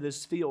 I've been to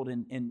this field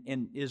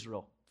in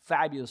Israel.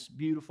 Fabulous,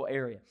 beautiful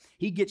area.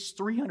 He gets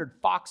 300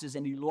 foxes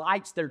and he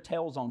lights their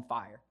tails on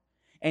fire.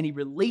 And he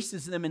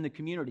releases them in the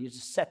community to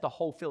set the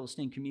whole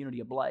Philistine community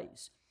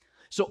ablaze.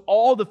 So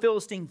all the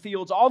Philistine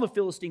fields, all the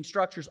Philistine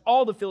structures,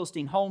 all the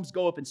Philistine homes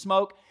go up in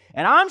smoke.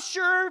 And I'm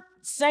sure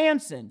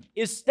Samson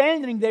is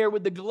standing there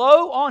with the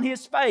glow on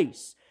his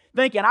face,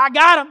 thinking, I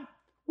got him.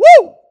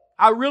 Woo!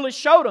 I really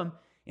showed him.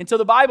 Until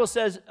the Bible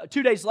says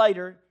 2 days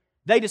later,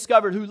 they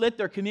discovered who lit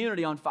their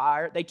community on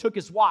fire. They took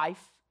his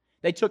wife,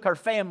 they took her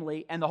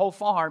family and the whole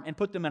farm and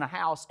put them in a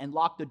house and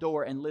locked the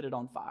door and lit it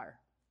on fire.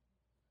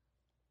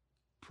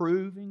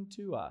 Proving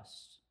to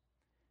us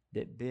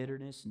that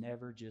bitterness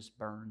never just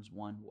burns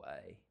one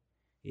way.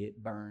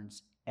 It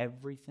burns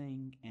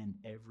everything and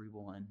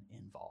everyone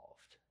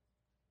involved.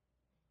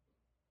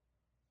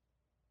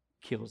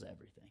 Kills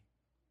everything.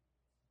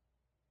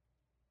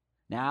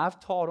 Now, I've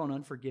taught on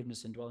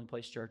unforgiveness in Dwelling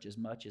Place Church as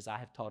much as I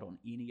have taught on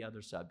any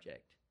other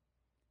subject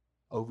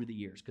over the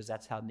years, because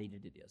that's how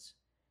needed it is.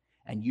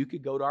 And you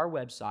could go to our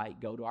website,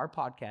 go to our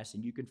podcast,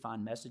 and you can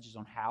find messages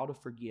on how to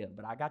forgive.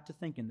 But I got to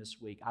thinking this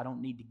week, I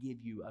don't need to give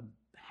you a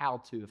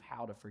how-to of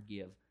how to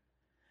forgive.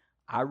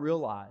 I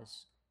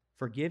realize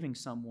forgiving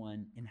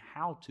someone in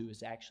how-to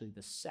is actually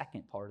the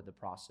second part of the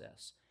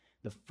process.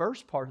 The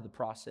first part of the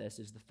process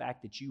is the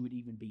fact that you would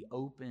even be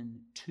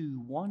open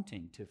to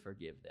wanting to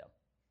forgive them.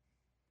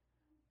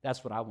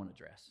 That's what I want to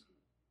address.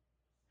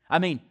 I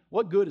mean,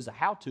 what good is a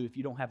how-to if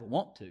you don't have a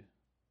want to?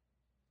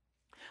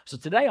 So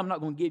today I'm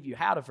not going to give you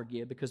how to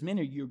forgive, because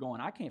many of you are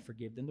going, I can't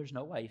forgive them. There's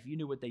no way. If you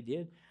knew what they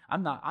did,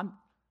 I'm not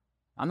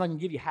going to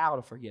give you how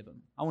to forgive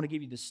them. I want to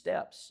give you the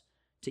steps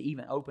to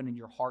even opening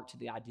your heart to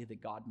the idea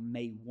that God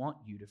may want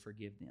you to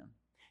forgive them.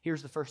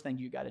 Here's the first thing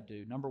you got to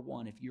do. Number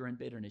one, if you're in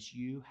bitterness,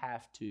 you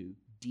have to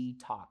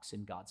detox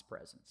in God's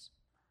presence.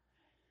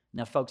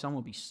 Now, folks, I'm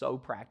going to be so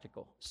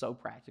practical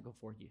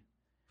for you,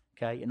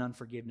 okay, in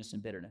unforgiveness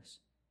and bitterness.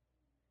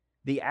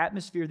 The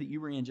atmosphere that you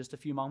were in just a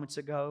few moments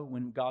ago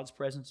when God's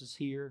presence is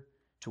here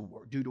to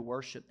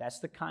worship, that's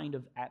the kind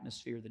of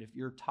atmosphere that if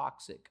you're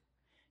toxic,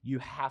 you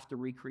have to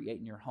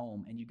recreate in your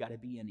home, and you got to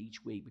be in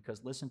each week,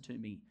 because listen to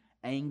me,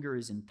 anger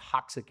is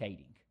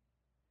intoxicating.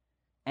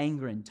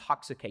 Anger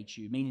intoxicates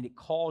you, meaning it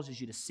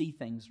causes you to see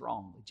things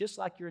wrongly, just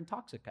like you're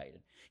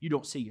intoxicated. You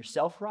don't see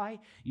yourself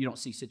right. You don't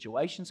see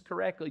situations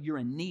correctly. You're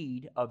in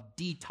need of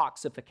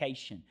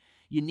detoxification.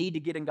 You need to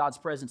get in God's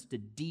presence to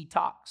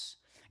detox.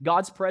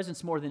 God's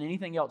presence, more than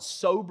anything else,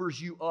 sobers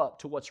you up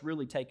to what's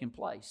really taking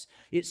place.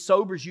 It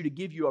sobers you to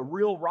give you a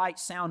real right,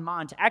 sound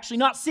mind to actually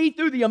not see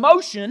through the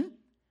emotion,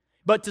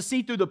 but to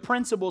see through the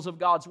principles of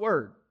God's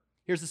Word.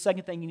 Here's the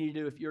second thing you need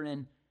to do if you're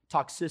in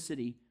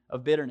toxicity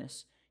of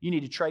bitterness. You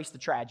need to trace the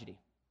tragedy.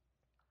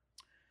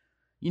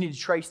 You need to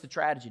trace the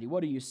tragedy.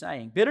 What are you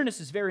saying? Bitterness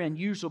is very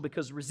unusual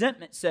because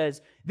resentment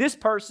says, this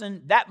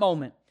person, that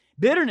moment.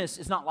 Bitterness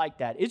is not like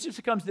that. It just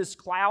becomes this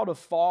cloud of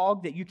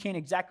fog that you can't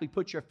exactly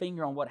put your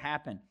finger on what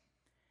happened.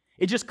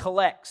 It just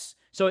collects.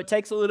 So it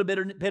takes a little bit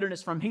of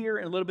bitterness from here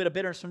and a little bit of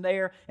bitterness from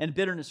there and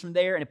bitterness from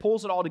there, and it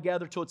pulls it all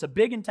together till it's a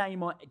big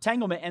entanglement.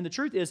 And the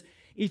truth is,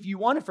 if you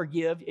want to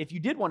forgive, if you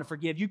did want to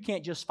forgive, you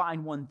can't just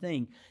find one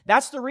thing.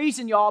 That's the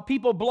reason, y'all,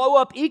 people blow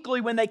up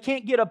equally when they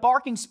can't get a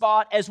parking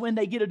spot as when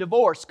they get a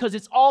divorce, because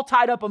it's all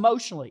tied up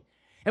emotionally.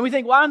 And we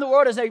think, why in the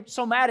world is they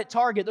so mad at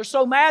Target? They're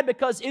so mad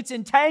because it's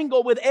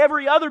entangled with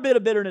every other bit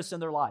of bitterness in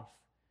their life.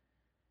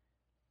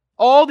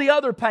 All the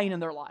other pain in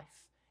their life.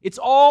 It's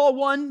all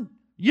one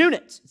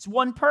unit. It's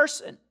one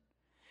person.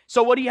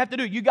 So what do you have to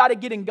do? You got to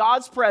get in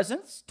God's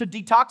presence to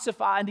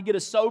detoxify and to get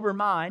a sober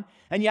mind.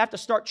 And you have to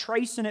start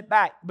tracing it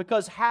back.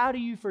 Because how do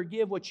you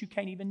forgive what you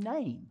can't even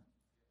name?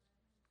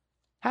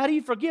 How do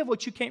you forgive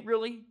what you can't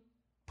really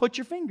put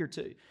your finger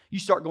to? You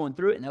start going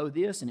through it and, oh,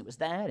 this and it was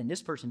that and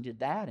this person did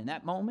that in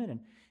that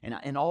moment.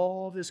 And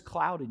all this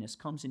cloudiness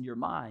comes in your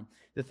mind.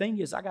 The thing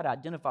is, I got to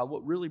identify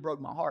what really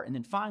broke my heart. And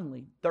then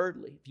finally,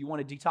 thirdly, if you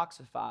want to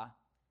detoxify,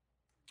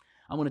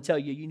 I want to tell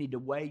you, you need to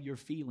weigh your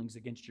feelings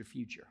against your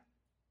future.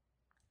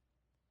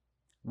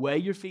 Weigh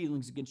your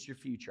feelings against your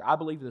future. I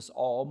believe this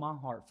all my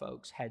heart,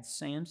 folks. Had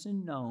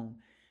Samson known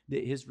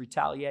that his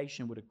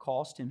retaliation would have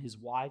cost him his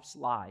wife's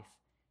life,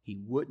 he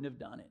wouldn't have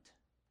done it.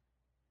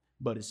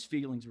 But his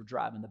feelings were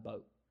driving the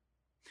boat.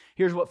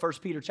 Here's what 1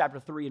 Peter chapter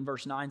 3 and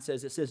verse 9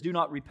 says. It says, do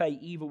not repay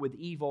evil with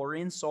evil or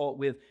insult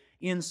with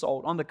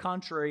insult. On the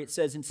contrary, it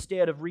says,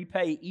 instead of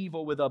repay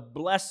evil with a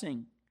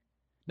blessing.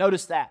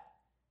 Notice that.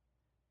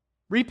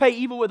 Repay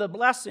evil with a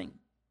blessing.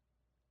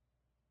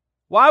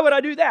 Why would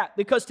I do that?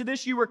 Because to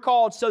this you were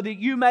called so that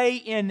you may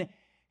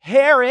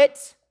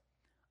inherit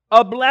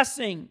a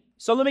blessing.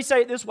 So let me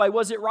say it this way.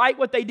 Was it right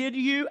what they did to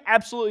you?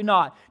 Absolutely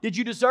not. Did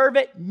you deserve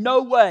it?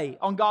 No way.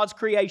 On God's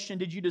creation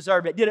did you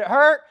deserve it. Did it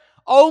hurt?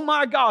 Oh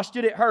my gosh,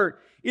 did it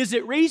hurt? Is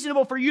it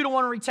reasonable for you to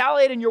want to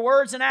retaliate in your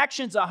words and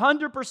actions?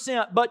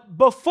 100%. But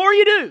before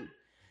you do,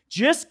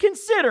 just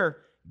consider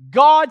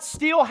God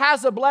still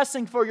has a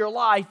blessing for your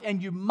life,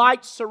 and you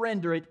might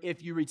surrender it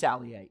if you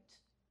retaliate.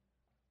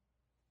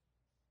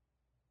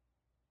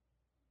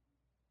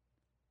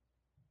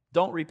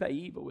 Don't repay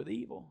evil with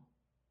evil.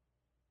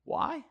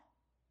 Why?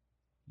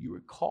 You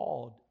were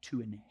called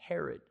to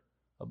inherit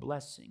a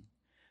blessing.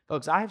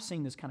 Folks, I have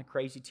seen this kind of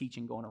crazy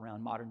teaching going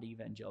around modern day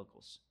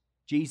evangelicals.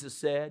 Jesus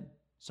said,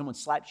 someone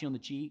slaps you on the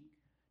cheek,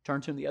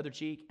 turn to him the other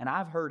cheek. And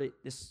I've heard it,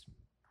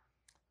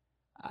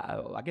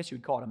 I guess you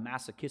would call it a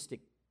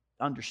masochistic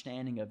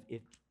understanding of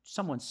if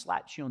someone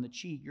slaps you on the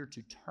cheek, you're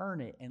to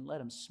turn it and let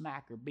them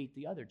smack or beat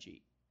the other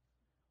cheek.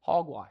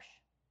 Hogwash.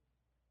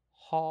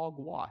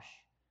 Hogwash.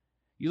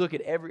 You look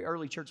at every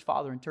early church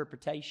father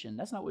interpretation,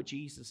 that's not what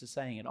Jesus is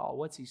saying at all.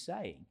 What's he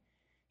saying?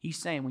 He's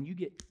saying when you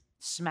get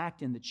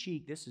smacked in the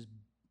cheek, this is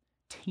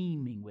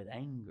teeming with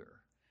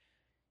anger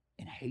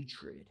and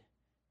hatred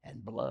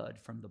and blood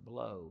from the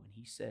blow. And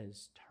he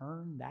says,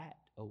 turn that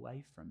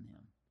away from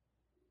them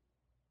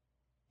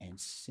and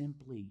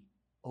simply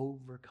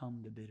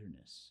overcome the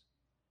bitterness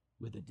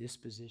with a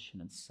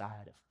disposition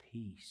inside of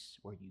peace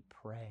where you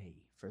pray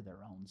for their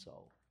own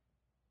soul.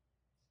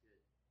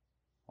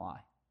 Why?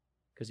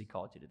 Because he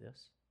called you to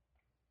this.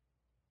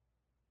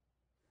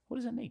 What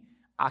does that mean?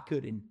 I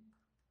could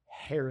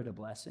inherit a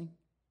blessing.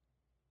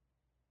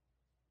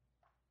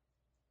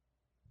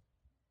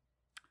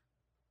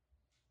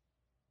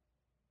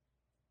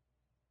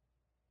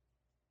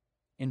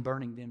 In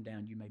burning them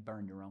down, you may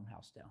burn your own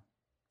house down.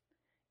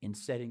 In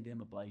setting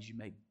them ablaze, you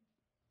may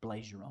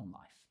blaze your own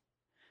life.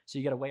 So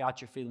you got to weigh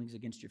out your feelings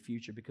against your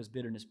future because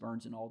bitterness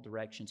burns in all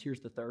directions.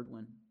 Here's the third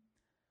one.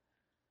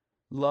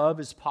 Love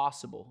is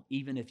possible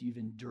even if you've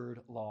endured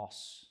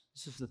loss.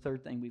 This is the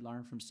third thing we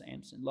learn from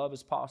Samson. Love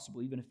is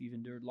possible even if you've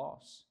endured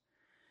loss.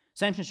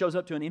 Samson shows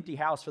up to an empty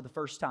house for the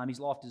first time.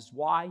 He's lost his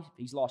wife.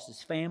 He's lost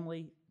his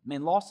family.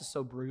 Man, loss is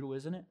so brutal,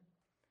 isn't it?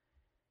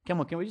 Come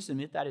on, can we just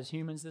admit that as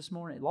humans this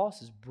morning?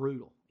 Loss is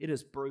brutal. It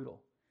is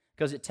brutal.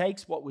 Because it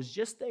takes what was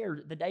just there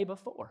the day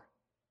before.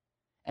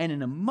 And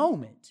in a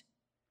moment,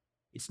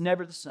 it's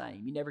never the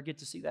same. You never get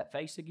to see that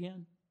face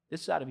again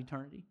this side of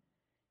eternity.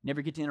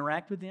 Never get to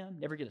interact with them.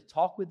 Never get to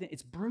talk with them.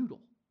 It's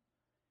brutal.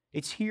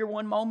 It's here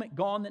one moment,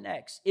 gone the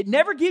next. It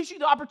never gives you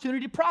the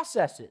opportunity to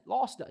process it.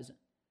 Loss doesn't.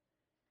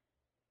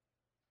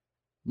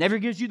 Never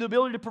gives you the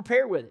ability to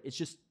prepare with it. It's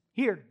just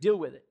here, deal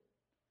with it.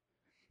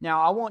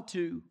 Now, I want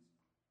to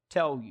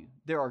tell you,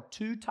 there are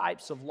two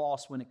types of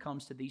loss when it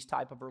comes to these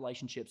type of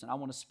relationships, and I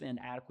want to spend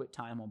adequate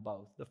time on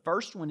both. The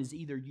first one is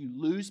either you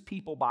lose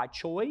people by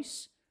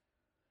choice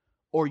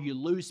or you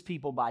lose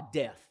people by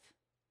death.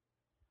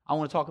 I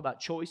want to talk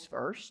about choice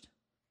first,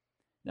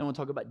 then I want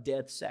to talk about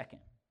death second.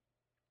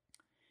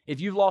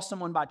 If you've lost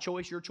someone by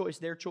choice, your choice,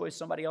 their choice,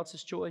 somebody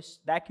else's choice,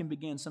 that can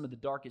begin some of the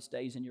darkest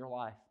days in your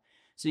life.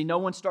 See, no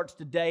one starts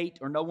to date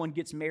or no one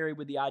gets married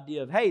with the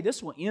idea of, hey,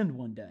 this will end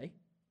one day.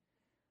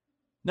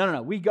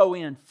 No. We go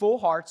in full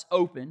hearts,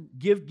 open,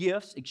 give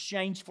gifts,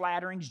 exchange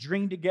flatterings,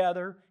 dream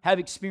together, have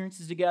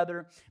experiences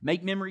together,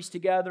 make memories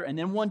together, and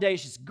then one day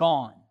it's just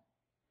gone.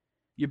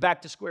 You're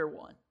back to square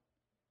one.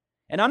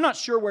 And I'm not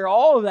sure where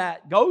all of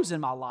that goes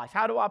in my life.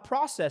 How do I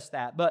process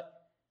that? But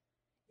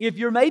if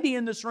you're maybe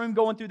in this room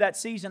going through that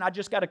season, I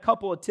just got a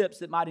couple of tips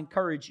that might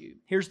encourage you.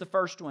 Here's the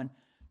first one.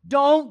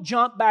 Don't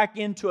jump back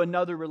into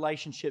another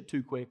relationship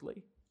too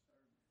quickly.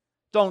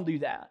 Don't do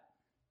that.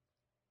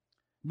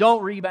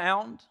 Don't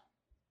rebound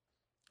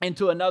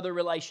into another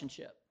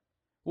relationship.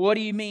 What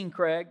do you mean,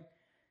 Craig?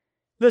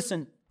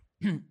 Listen,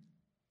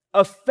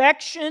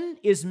 affection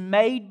is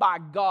made by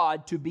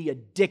God to be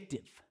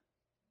addictive.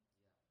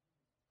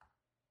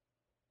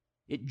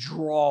 It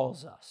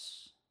draws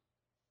us.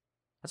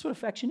 That's what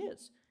affection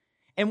is.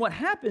 And what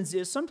happens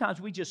is sometimes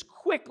we just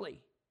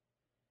quickly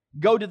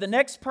go to the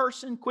next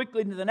person,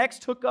 quickly to the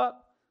next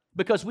hookup,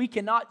 because we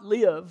cannot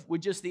live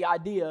with just the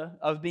idea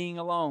of being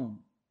alone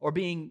or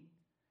being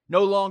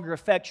no longer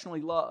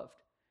affectionately loved.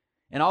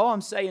 And all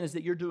I'm saying is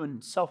that you're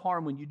doing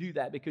self-harm when you do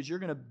that, because you're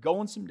going to go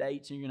on some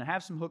dates and you're going to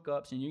have some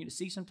hookups and you're going to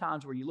see some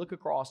times where you look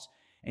across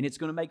and it's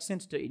going to make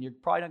sense to you and you're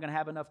probably not going to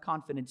have enough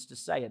confidence to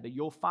say it, but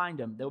you'll find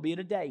them. They'll be at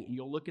a date and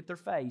you'll look at their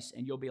face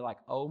and you'll be like,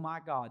 oh my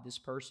God, this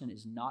person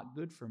is not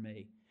good for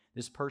me.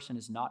 This person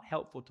is not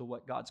helpful to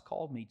what God's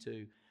called me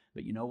to.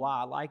 But you know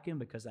why I like him?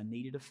 Because I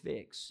needed a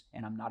fix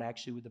and I'm not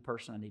actually with the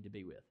person I need to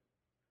be with.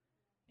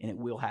 And it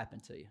will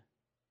happen to you.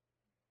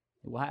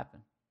 It will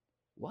happen.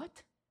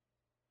 What?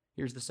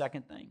 Here's the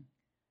second thing.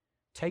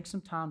 Take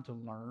some time to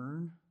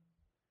learn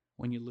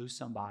when you lose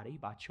somebody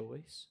by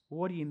choice.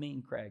 What do you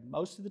mean, Craig?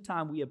 Most of the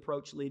time we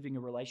approach leaving a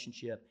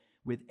relationship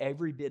with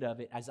every bit of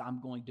it as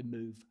I'm going to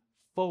move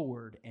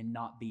forward and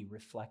not be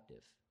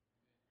reflective.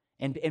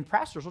 And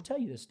pastors will tell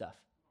you this stuff.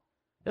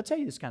 They'll tell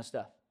you this kind of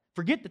stuff.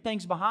 Forget the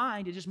things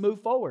behind and just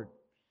move forward.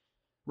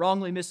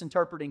 Wrongly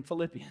misinterpreting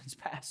Philippians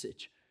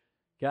passage.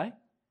 Okay?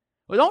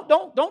 Well,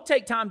 don't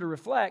take time to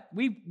reflect.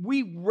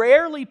 We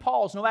rarely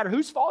pause, no matter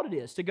whose fault it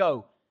is, to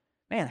go,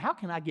 man, how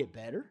can I get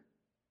better?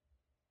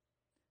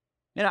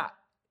 Can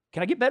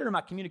I get better in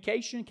my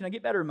communication? Can I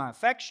get better in my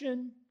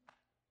affection?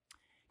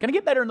 Can I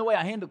get better in the way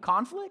I handle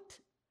conflict?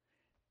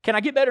 Can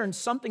I get better in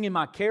something in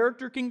my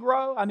character can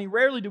grow? I mean,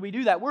 rarely do we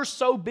do that. We're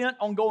so bent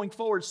on going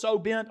forward, so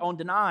bent on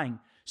denying,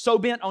 so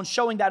bent on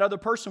showing that other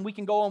person we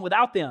can go on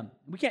without them.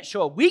 We can't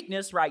show a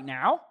weakness right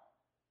now.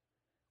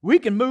 We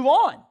can move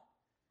on.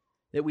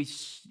 That we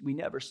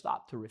never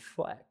stop to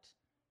reflect.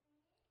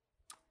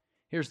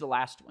 Here's the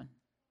last one.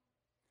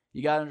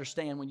 You got to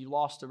understand, when you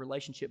lost a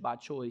relationship by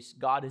choice,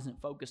 God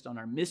isn't focused on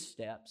our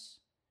missteps.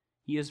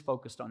 He is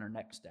focused on our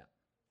next step.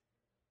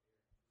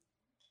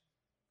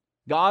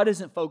 God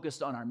isn't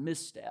focused on our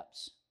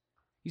missteps.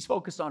 He's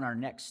focused on our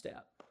next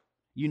step.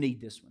 You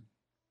need this one.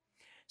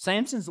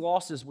 Samson's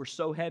losses were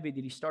so heavy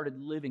that he started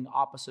living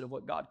opposite of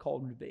what God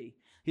called him to be.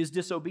 His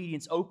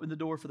disobedience opened the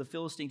door for the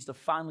Philistines to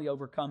finally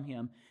overcome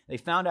him. They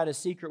found out his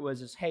secret was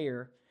his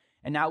hair.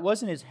 And now it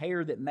wasn't his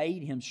hair that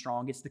made him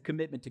strong. It's the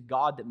commitment to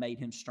God that made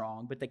him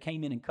strong. But they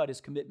came in and cut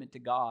his commitment to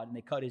God, and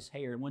they cut his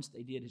hair. And once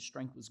they did, his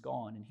strength was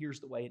gone. And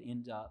here's the way it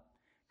ends up.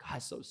 God,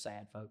 it's so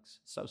sad, folks.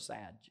 So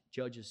sad.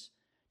 Judges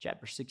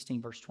chapter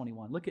 16, verse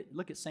 21. Look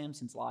at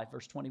Samson's life,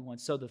 verse 21.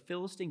 So the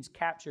Philistines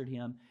captured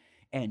him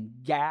and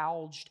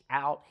gouged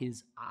out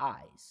his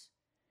eyes.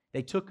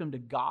 They took him to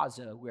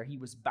Gaza, where he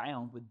was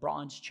bound with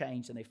bronze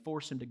chains, and they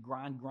forced him to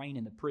grind grain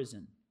in the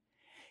prison.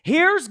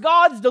 Here's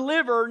God's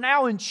deliverer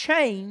now in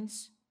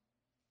chains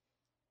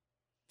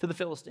to the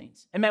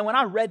Philistines. And man, when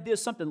I read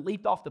this, something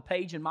leaped off the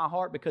page in my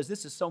heart, because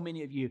this is so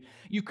many of you.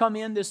 You come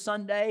in this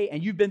Sunday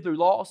and you've been through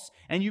loss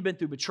and you've been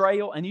through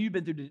betrayal and you've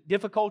been through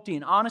difficulty,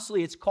 and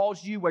honestly, it's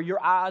caused you where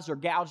your eyes are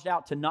gouged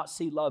out to not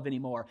see love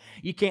anymore.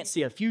 You can't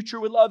see a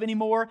future with love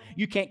anymore.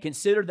 You can't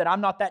consider that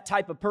I'm not that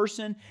type of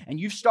person, and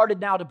you've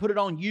started now to put it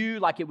on you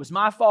like it was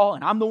my fault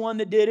and I'm the one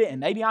that did it, and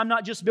maybe I'm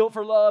not just built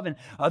for love, and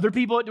other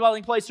people at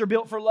Dwelling Place are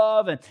built for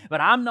love, but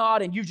I'm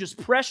not, and you've just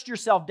pressed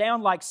yourself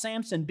down like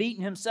Samson,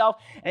 beating himself,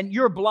 and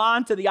you're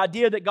blind to the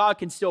idea that God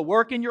can still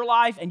work in your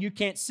life, and you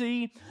can't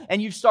see, and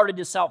you've started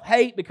to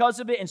self-hate because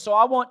of it. And so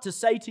I want to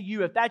say to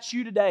you, if that's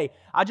you today,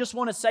 I just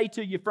want to say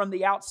to you from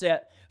the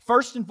outset,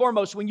 first and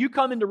foremost, when you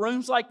come into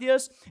rooms like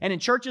this and in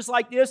churches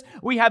like this,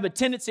 we have a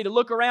tendency to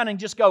look around and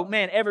just go,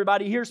 man,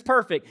 everybody here's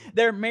perfect.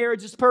 Their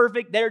marriage is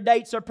perfect. Their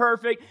dates are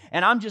perfect.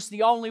 And I'm just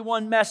the only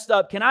one messed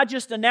up. Can I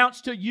just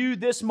announce to you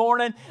this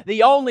morning,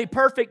 the only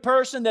perfect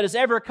person that has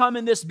ever come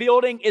in this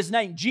building is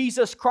named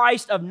Jesus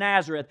Christ of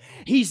Nazareth.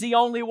 He's the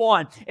only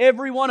one.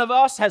 Every one of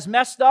us has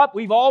messed up.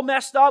 We've all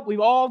messed up.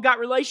 We've all got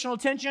relational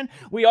tension.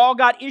 We all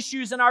got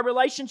issues in our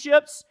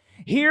relationships.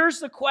 Here's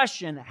the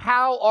question: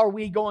 how are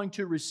we going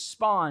to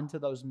respond to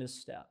those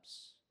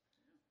missteps?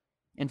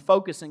 And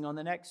focusing on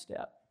the next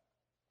step.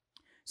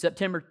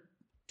 September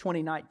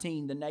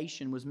 2019, the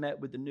nation was met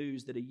with the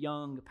news that a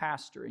young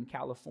pastor in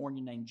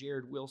California named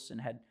Jared Wilson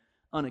had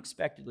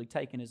unexpectedly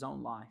taken his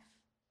own life.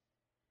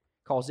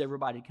 Caused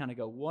everybody to kind of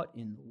go, what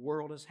in the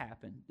world has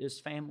happened? This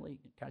family,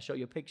 can I show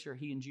you a picture?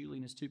 He and Julie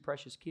and his two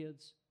precious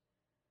kids.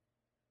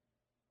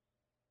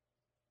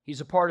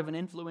 He's a part of an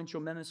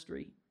influential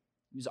ministry.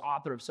 He's the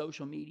author of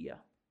social media.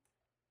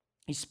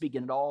 He's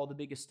speaking at all the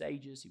biggest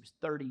stages. He was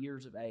 30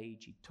 years of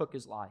age. He took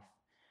his life.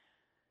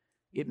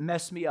 It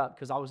messed me up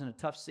because I was in a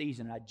tough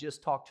season, and I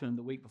just talked to him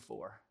the week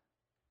before.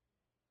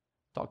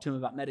 Talked to him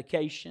about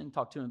medication,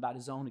 talked to him about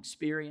his own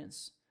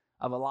experience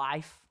of a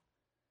life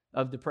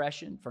of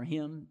depression. For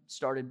him,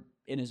 started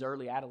in his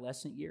early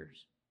adolescent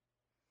years.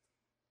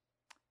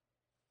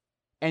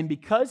 And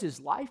because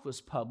his life was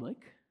public,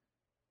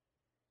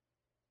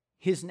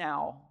 his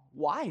now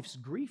wife's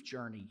grief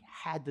journey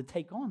had to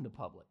take on the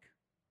public.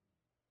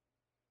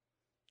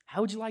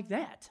 How would you like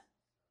that?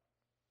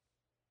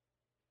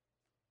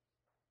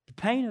 The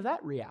pain of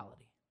that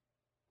reality.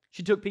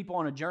 She took people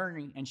on a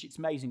journey, and it's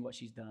amazing what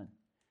she's done.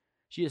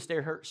 She has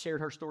shared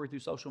her story through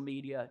social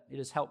media. It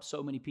has helped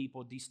so many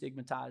people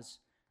destigmatize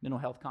mental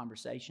health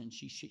conversations.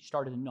 She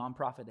started a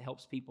nonprofit that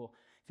helps people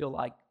feel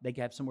like they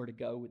have somewhere to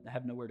go,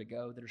 have nowhere to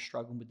go, that are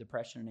struggling with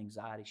depression and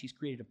anxiety. She's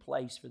created a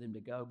place for them to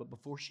go. But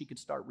before she could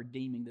start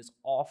redeeming this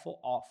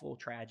awful, awful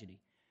tragedy,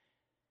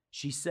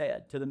 she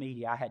said to the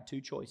media, I had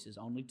two choices,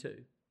 only two.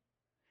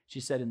 She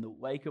said, in the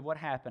wake of what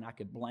happened, I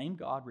could blame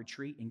God,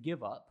 retreat, and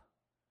give up,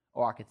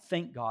 or I could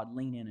thank God,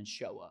 lean in, and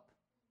show up.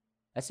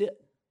 That's it.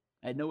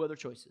 I had no other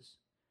choices.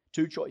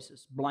 Two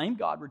choices. Blame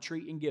God,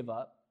 retreat, and give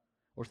up,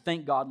 or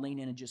thank God, lean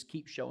in, and just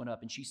keep showing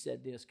up. And she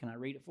said this. Can I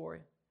read it for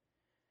you?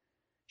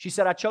 She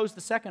said, I chose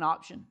the second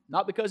option,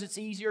 not because it's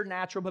easier,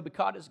 natural, but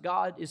because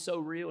God is so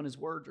real and His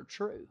words are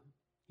true.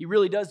 He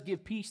really does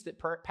give peace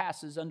that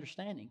passes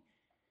understanding.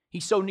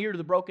 He's so near to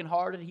the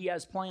brokenhearted. He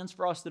has plans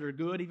for us that are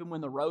good, even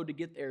when the road to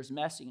get there is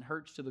messy and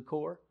hurts to the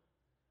core.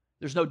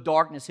 There's no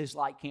darkness His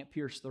light can't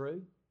pierce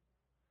through.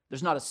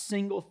 There's not a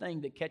single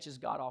thing that catches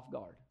God off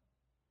guard.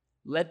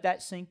 Let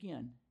that sink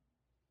in.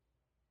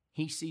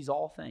 He sees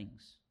all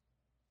things,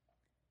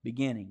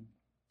 beginning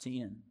to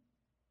end.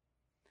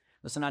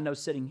 Listen, I know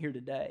sitting here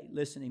today,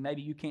 listening,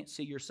 maybe you can't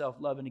see yourself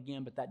loving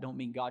again, but that don't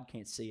mean God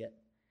can't see it.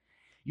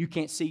 You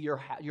can't see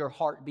your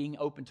heart being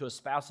open to a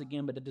spouse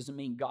again, but it doesn't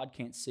mean God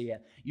can't see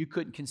it. You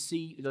couldn't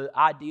conceive the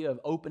idea of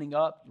opening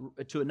up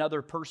to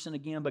another person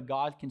again, but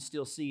God can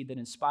still see that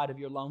in spite of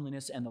your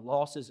loneliness and the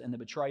losses and the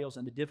betrayals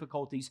and the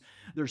difficulties,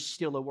 there's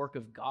still a work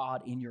of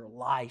God in your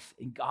life,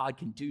 and God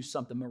can do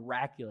something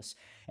miraculous.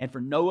 And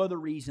for no other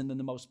reason than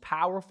the most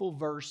powerful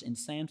verse in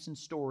Samson's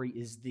story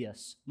is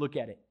this. Look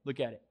at it. Look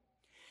at it.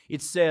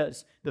 It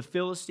says, the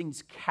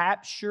Philistines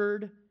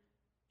captured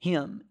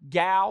him,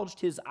 gouged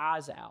his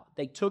eyes out.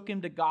 They took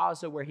him to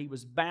Gaza where he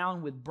was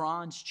bound with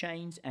bronze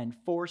chains and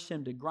forced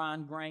him to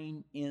grind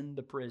grain in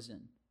the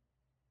prison.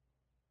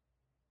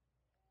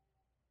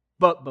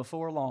 But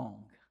before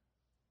long,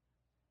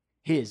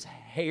 his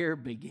hair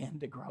began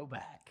to grow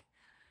back.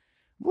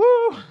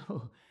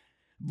 Woo!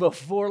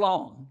 Before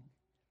long,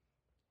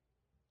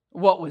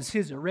 what was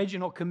his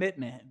original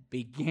commitment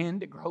began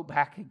to grow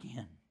back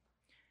again.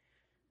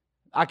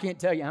 I can't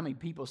tell you how many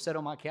people sat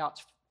on my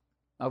couch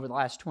over the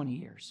last 20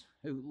 years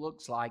who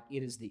looks like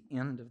it is the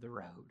end of the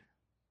road.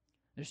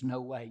 There's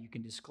no way you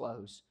can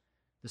disclose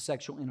the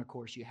sexual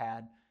intercourse you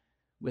had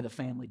with a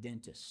family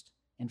dentist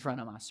in front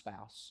of my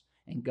spouse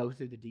and go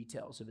through the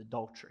details of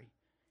adultery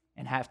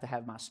and have to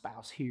have my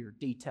spouse hear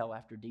detail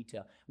after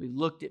detail. We've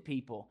looked at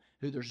people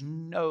who there's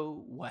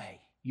no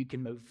way you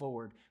can move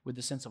forward with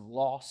the sense of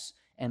loss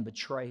and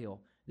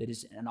betrayal that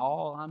is, and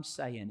all I'm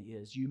saying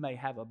is you may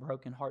have a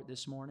broken heart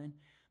this morning,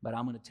 but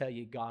I'm going to tell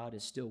you, God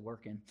is still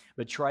working.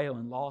 Betrayal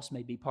and loss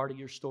may be part of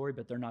your story,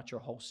 but they're not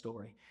your whole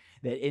story.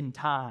 That in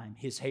time,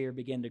 his hair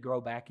began to grow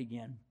back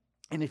again.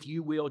 And if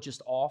you will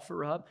just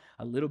offer up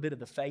a little bit of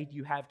the faith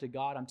you have to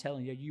God, I'm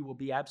telling you, you will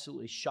be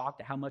absolutely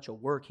shocked at how much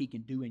of work He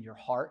can do in your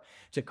heart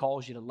to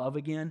cause you to love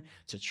again,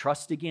 to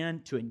trust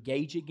again, to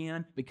engage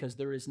again, because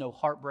there is no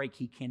heartbreak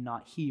He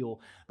cannot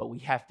heal, but we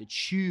have to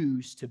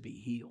choose to be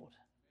healed.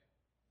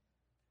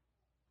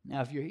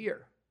 Now, if you're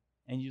here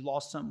and you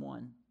lost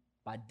someone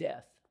by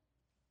death,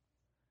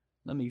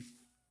 let me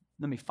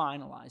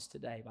finalize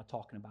today by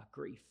talking about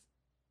grief.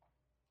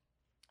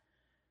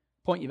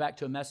 Point you back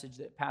to a message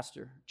that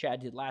Pastor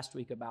Chad did last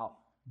week about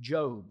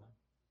Job.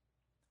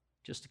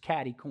 Just a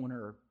catty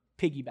corner or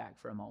piggyback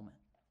for a moment.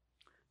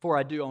 Before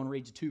I do, I want to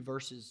read you 2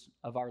 verses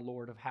of our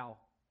Lord of how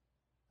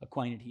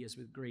acquainted He is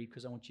with grief,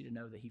 because I want you to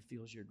know that He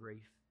feels your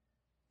grief.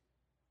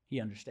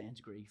 He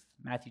understands grief.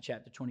 Matthew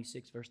chapter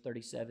 26, verse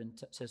 37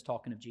 says,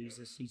 talking of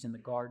Jesus, He's in the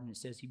garden. It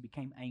says He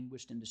became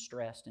anguished and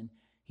distressed, and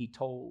He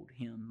told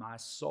him, my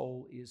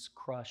soul is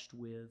crushed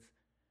with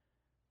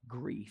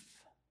grief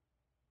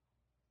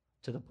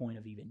to the point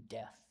of even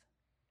death.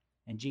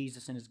 And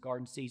Jesus in His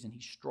garden season,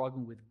 He's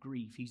struggling with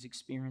grief. He's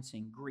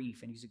experiencing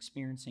grief, and He's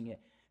experiencing it.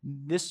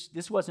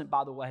 This wasn't,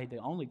 by the way, the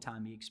only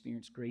time He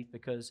experienced grief,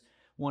 because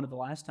one of the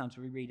last times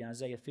we read in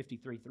Isaiah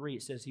 53:3,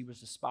 it says He was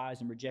despised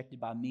and rejected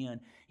by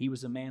men. He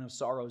was a man of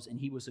sorrows, and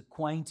He was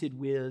acquainted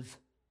with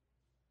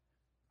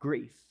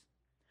grief.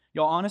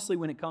 Y'all, honestly,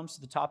 when it comes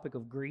to the topic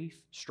of grief,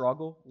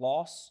 struggle,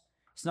 loss,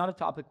 it's not a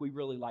topic we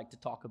really like to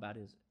talk about,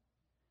 is it?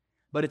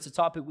 But it's a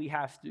topic we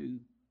have to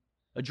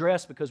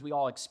addressed because we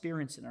all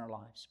experience it in our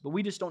lives. But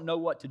we just don't know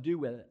what to do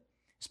with it.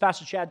 As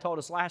Pastor Chad told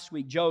us last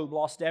week, Job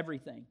lost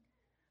everything.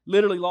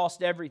 Literally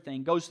lost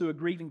everything. Goes through a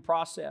grieving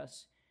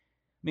process.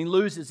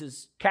 Loses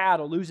his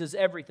cattle, loses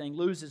everything,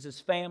 loses his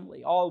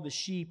family, all of his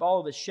sheep,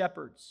 all of his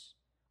shepherds,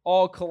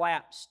 all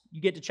collapsed.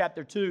 You get to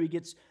chapter 2, he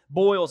gets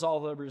boils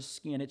all over his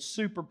skin. It's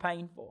super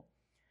painful.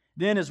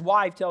 Then his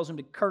wife tells him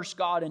to curse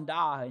God and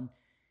die.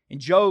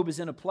 And Job is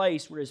in a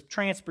place where his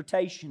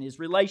transportation, his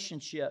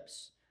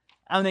relationships,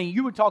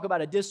 you would talk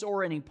about a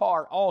disorienting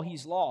part, all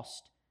he's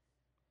lost.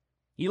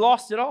 He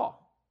lost it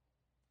all.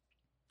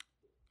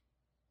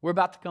 We're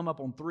about to come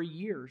up on 3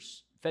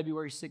 years.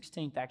 February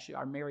 16th, actually,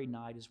 our married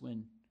night is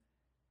when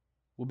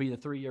will be the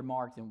 3-year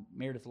mark. Then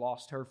Meredith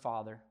lost her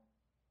father,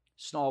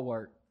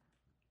 stalwart,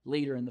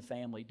 leader in the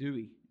family,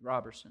 Dewey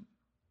Robertson.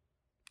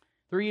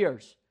 3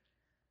 years.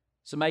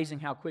 It's amazing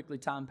how quickly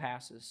time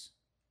passes.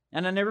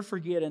 And I never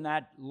forget in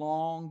that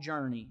long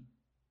journey,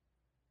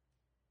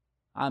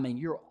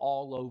 you're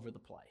all over the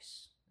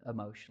place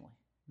emotionally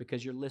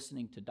because you're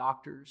listening to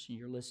doctors and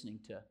you're listening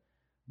to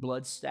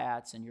blood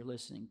stats and you're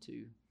listening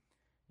to,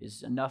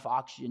 is enough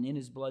oxygen in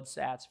his blood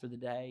stats for the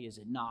day? Is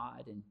it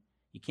not? And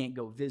you can't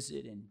go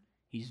visit, and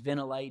he's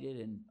ventilated,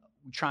 and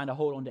we're trying to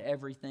hold on to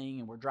everything,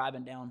 and we're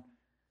driving down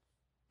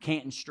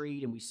Canton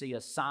Street, and we see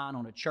a sign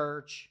on a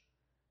church,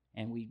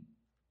 and we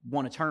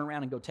want to turn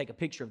around and go take a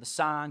picture of the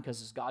sign because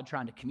it's God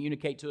trying to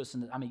communicate to us.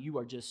 And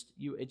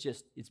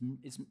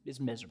it's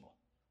miserable.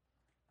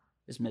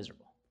 It's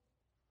miserable.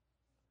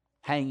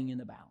 Hanging in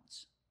the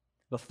balance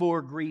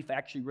before grief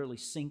actually really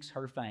sinks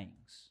her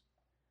fangs,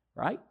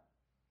 right?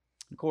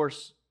 Of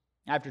course,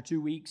 after 2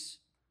 weeks,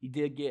 he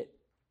did get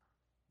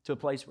to a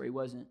place where he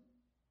wasn't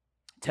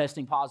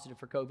testing positive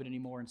for COVID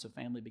anymore, and so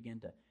family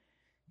began to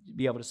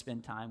be able to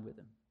spend time with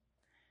him.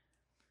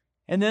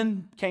 And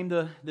then came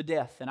the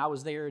death, and I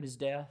was there at his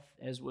death,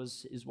 as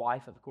was his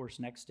wife, of course,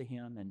 next to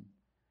him, and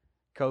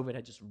COVID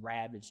had just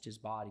ravaged his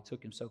body,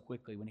 took him so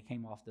quickly when he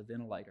came off the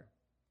ventilator.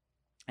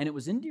 And it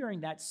was during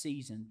that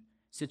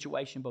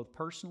situation, both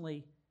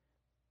personally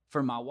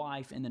for my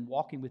wife and then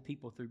walking with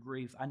people through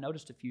grief, I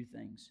noticed a few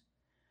things.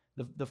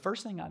 The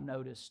first thing I've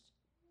noticed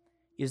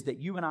is that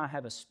you and I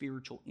have a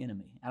spiritual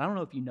enemy. And I don't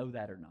know if you know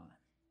that or not.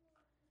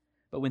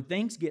 But when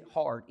things get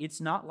hard,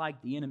 it's not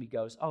like the enemy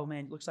goes, oh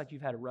man, it looks like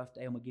you've had a rough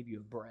day, I'm going to give you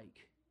a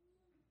break.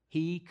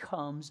 He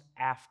comes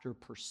after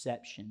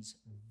perceptions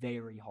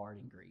very hard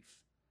in grief.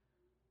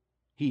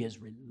 He is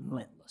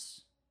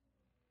relentless.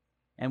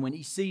 And when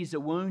he sees a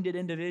wounded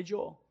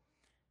individual,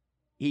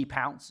 he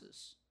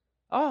pounces.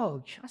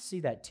 Oh, I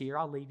see that tear,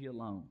 I'll leave you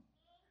alone.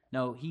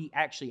 No, he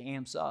actually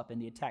amps up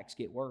and the attacks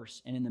get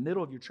worse. And in the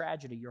middle of your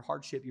tragedy, your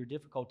hardship, your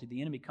difficulty,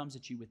 the enemy comes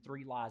at you with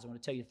 3 lies. I want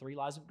to tell you 3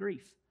 lies of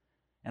grief.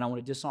 And I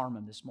want to disarm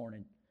them this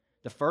morning.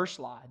 The first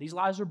lie, these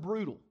lies are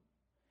brutal,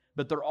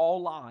 but they're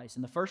all lies.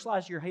 And the first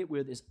lies you're hit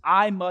with is,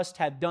 I must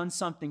have done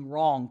something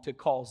wrong to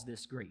cause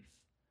this grief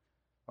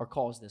or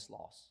cause this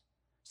loss.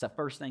 It's the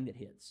first thing that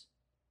hits.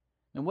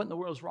 And what in the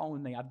world is wrong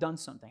with me? I've done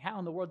something.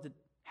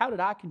 How did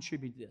I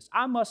contribute to this?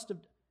 I must have.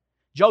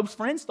 Job's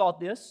friends thought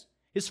this.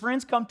 His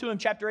friends come to him,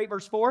 chapter 8,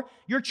 verse 4.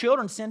 Your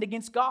children sinned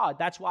against God.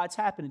 That's why it's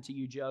happening to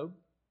you, Job.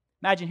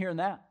 Imagine hearing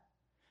that.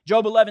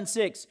 Job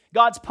 11:6.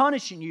 God's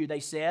punishing you, they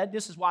said.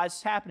 This is why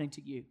it's happening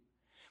to you.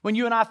 When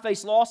you and I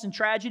face loss and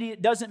tragedy,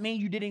 it doesn't mean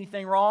you did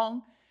anything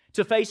wrong.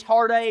 To face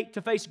heartache,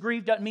 to face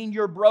grief doesn't mean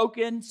you're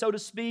broken, so to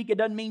speak. It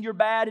doesn't mean you're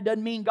bad. It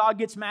doesn't mean God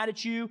gets mad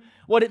at you.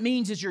 What it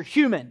means is you're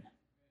human.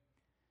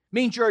 It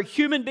means you're a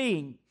human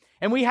being.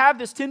 And we have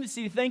this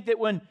tendency to think that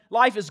when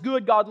life is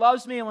good, God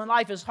loves me, and when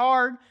life is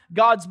hard,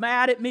 God's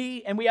mad at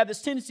me. And we have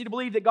this tendency to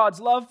believe that God's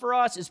love for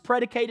us is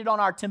predicated on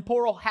our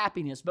temporal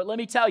happiness. But let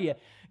me tell you,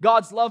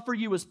 God's love for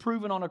you was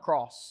proven on a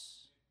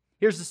cross.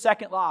 Here's the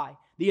second lie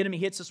the enemy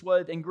hits us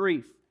with in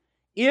grief.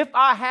 If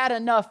I had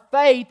enough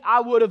faith, I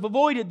would have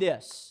avoided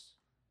this.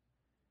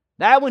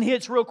 That one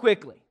hits real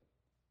quickly.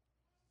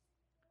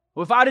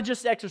 Well, if I'd have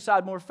just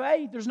exercised more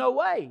faith, there's no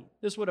way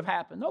this would have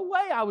happened. No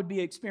way I would be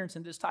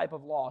experiencing this type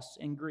of loss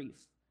and grief.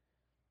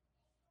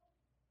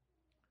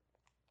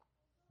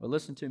 Well,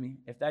 listen to me.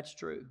 If that's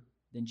true,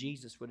 then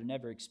Jesus would have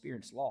never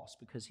experienced loss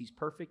because He's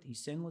perfect, He's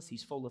sinless,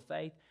 He's full of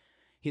faith.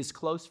 His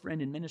close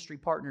friend and ministry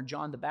partner,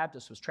 John the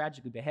Baptist, was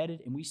tragically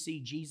beheaded, and we see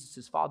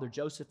Jesus' father,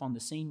 Joseph, on the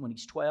scene when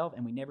he's 12,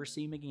 and we never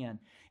see him again.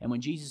 And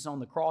when Jesus is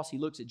on the cross, he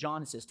looks at John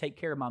and says, take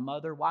care of my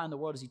mother. Why in the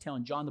world is he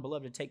telling John the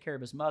Beloved to take care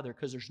of his mother?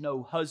 Because there's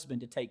no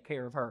husband to take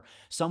care of her.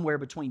 Somewhere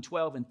between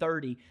 12 and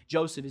 30,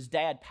 Joseph, his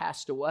dad,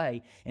 passed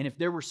away, and if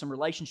there were some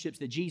relationships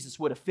that Jesus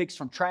would have fixed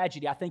from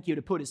tragedy, I think he would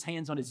have put his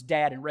hands on his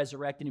dad and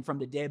resurrected him from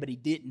the dead, but he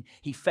didn't.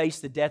 He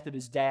faced the death of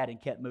his dad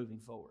and kept moving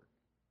forward.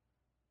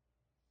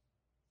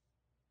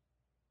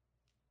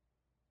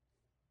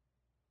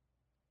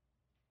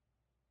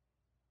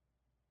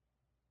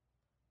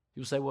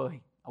 People say, well,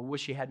 I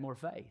wish he had more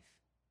faith.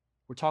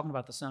 We're talking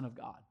about the Son of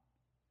God.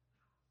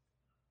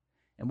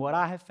 And what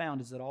I have found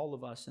is that all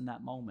of us in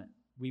that moment,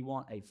 we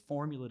want a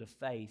formula to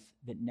faith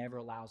that never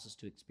allows us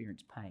to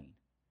experience pain.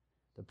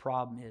 The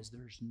problem is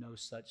there's no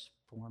such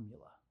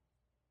formula.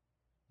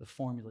 The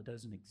formula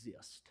doesn't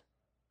exist.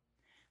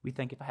 We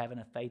think if I have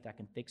enough faith, I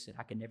can fix it.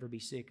 I can never be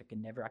sick.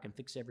 I can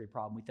fix every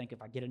problem. We think if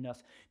I get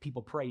enough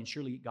people pray, and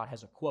surely God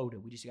has a quota.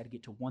 We just got to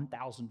get to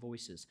 1,000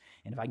 voices.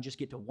 And if I can just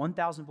get to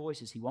 1,000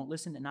 voices, He won't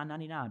listen to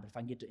 999. But if I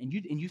can get to, and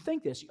you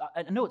think this,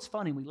 I know it's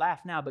funny, we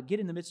laugh now, but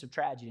get in the midst of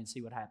tragedy and see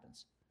what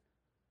happens.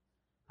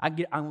 I'm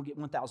going to get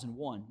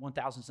 1,001.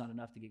 1,000 is not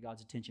enough to get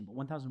God's attention, but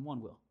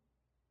 1,001 will.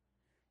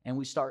 And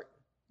we start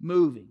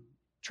moving,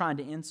 trying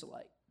to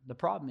insulate. The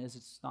problem is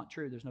it's not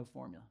true. There's no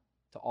formula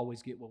to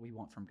always get what we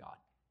want from God.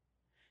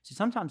 See,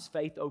 sometimes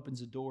faith opens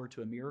the door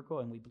to a miracle,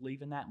 and we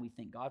believe in that, and we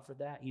thank God for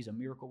that. He's a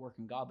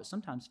miracle-working God, but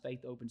sometimes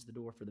faith opens the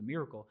door for the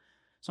miracle.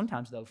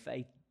 Sometimes, though,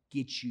 faith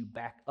gets you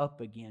back up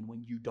again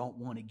when you don't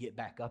want to get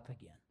back up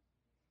again.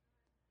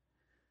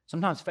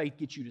 Sometimes faith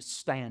gets you to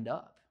stand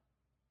up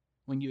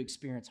when you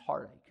experience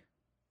heartache.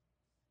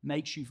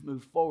 Makes you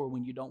move forward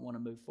when you don't want to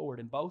move forward.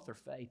 And both are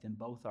faith, and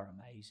both are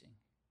amazing.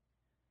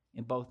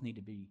 And both need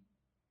to be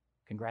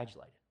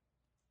congratulated.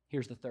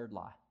 Here's the third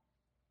lie.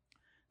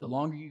 The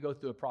longer you go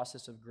through a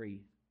process of grief,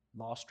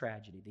 loss,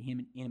 tragedy, the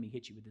enemy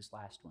hits you with this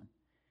last one.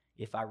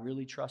 If I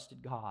really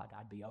trusted God,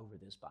 I'd be over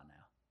this by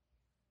now.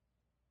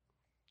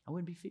 I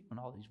wouldn't be feeling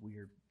all these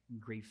weird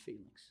grief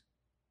feelings.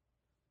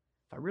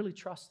 If I really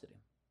trusted Him.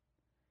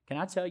 Can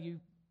I tell you,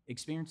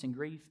 experiencing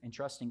grief and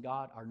trusting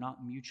God are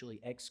not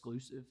mutually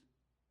exclusive.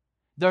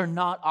 They're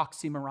not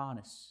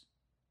oxymoronious.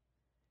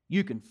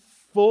 You can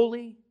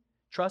fully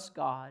trust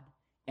God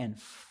and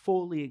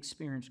fully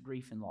experience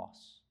grief and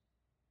loss.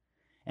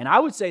 And I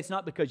would say it's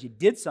not because you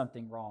did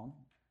something wrong.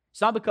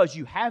 It's not because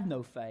you have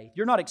no faith.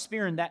 You're not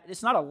experiencing that.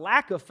 It's not a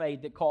lack of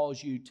faith that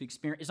calls you to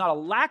experience. It's not a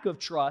lack of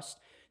trust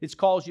that's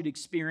caused you to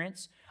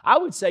experience. I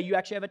would say you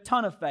actually have a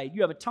ton of faith.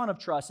 You have a ton of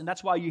trust, and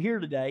that's why you're here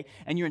today,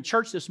 and you're in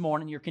church this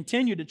morning, and you're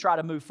continuing to try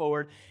to move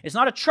forward. It's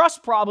not a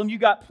trust problem. You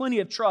got plenty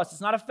of trust.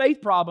 It's not a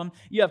faith problem.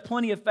 You have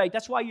plenty of faith.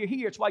 That's why you're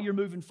here. It's why you're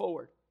moving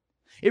forward.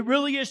 It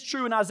really is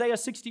true. In Isaiah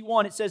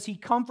 61, it says He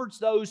comforts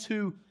those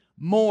who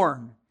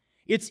mourn.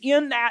 It's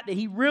in that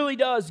He really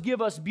does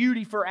give us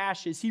beauty for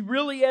ashes. He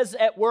really is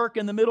at work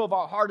in the middle of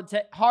our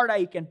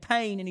heartache and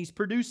pain, and He's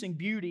producing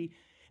beauty.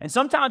 And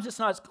sometimes it's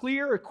not as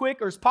clear or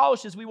quick or as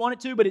polished as we want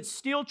it to, but it's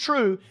still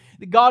true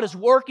that God is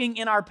working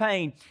in our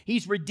pain.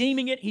 He's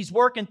redeeming it. He's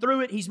working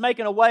through it. He's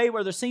making a way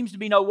where there seems to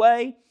be no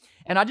way.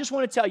 And I just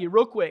want to tell you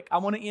real quick, I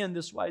want to end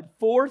this way.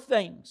 4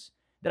 things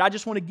that I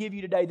just want to give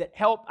you today that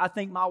help, I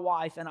think, my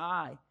wife and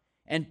I,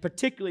 and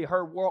particularly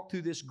her, walk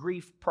through this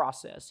grief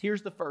process.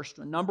 Here's the first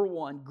one. Number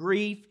 1,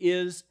 grief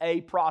is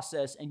a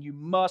process, and you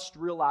must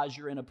realize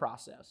you're in a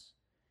process.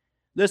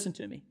 Listen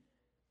to me.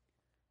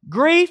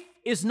 Grief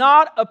is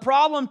not a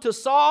problem to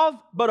solve,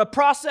 but a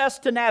process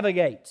to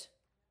navigate.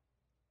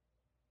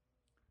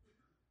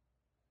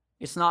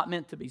 It's not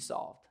meant to be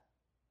solved.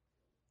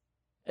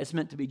 It's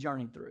meant to be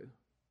journeyed through.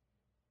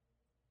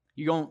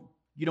 You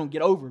don't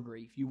get over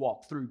grief, you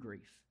walk through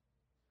grief.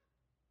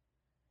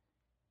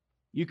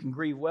 You can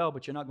grieve well,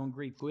 but you're not going to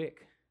grieve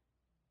quick.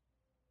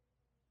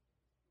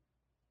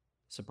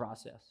 It's a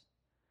process.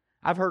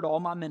 I've heard all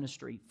my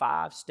ministry,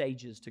 5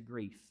 stages to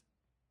grief.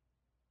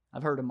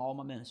 I've heard them all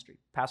my ministry.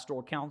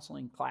 Pastoral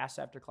counseling, class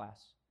after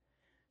class.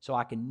 So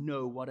I can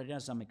know what it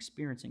is I'm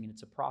experiencing, and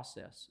it's a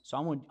process. So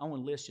I want to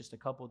list just a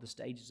couple of the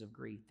stages of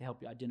grief to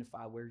help you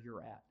identify where you're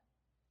at.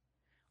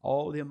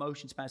 All the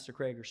emotions, Pastor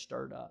Craig, are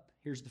stirred up.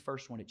 Here's the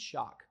first one. It's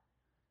shock.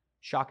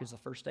 Shock is the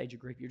first stage of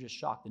grief. You're just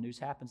shocked. The news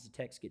happens, the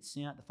text gets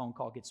sent, the phone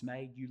call gets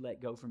made, you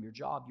let go from your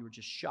job, you were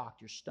just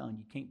shocked, you're stunned,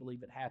 you can't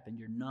believe it happened,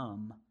 you're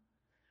numb.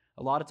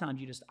 A lot of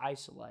times you just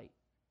isolate.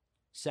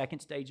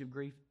 Second stage of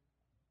grief,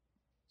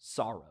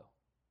 sorrow.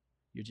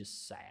 You're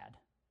just sad.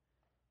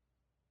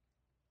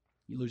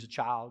 You lose a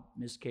child,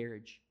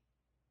 miscarriage,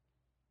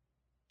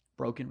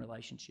 broken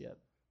relationship,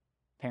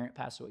 parent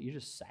passed away, you're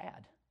just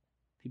sad.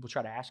 People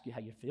try to ask you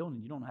how you're feeling,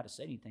 and you don't know how to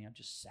say anything. I'm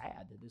just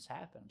sad that this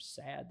happened. I'm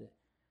sad that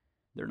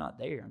they're not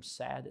there. I'm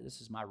sad that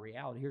this is my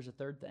reality. Here's the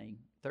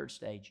third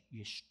stage.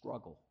 You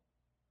struggle.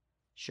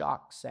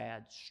 Shock,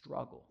 sad,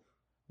 struggle.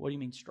 What do you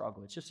mean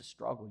struggle? It's just a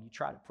struggle. You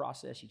try to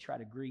process, you try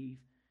to grieve.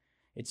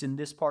 It's in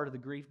this part of the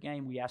grief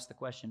game we ask the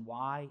question,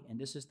 why? And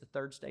this is the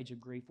third stage of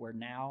grief where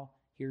now,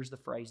 here's the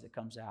phrase that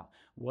comes out.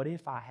 What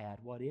if I had?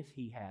 What if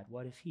he had?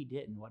 What if he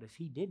didn't? What if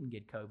he didn't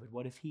get COVID?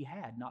 What if he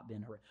had not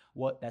been hurt?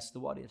 That's the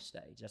what if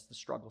stage. That's the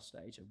struggle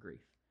stage of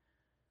grief.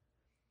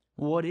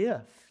 What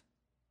if?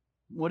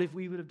 What if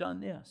we would have done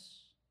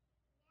this?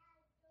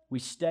 We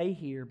stay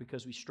here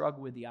because we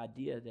struggle with the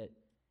idea that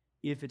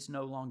if it's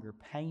no longer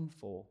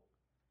painful,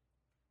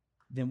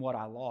 then what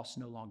I lost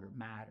no longer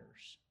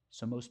matters.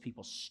 So most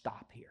people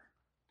stop here.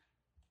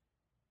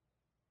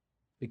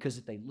 Because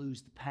if they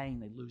lose the pain,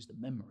 they lose the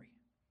memory.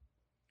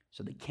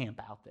 So they camp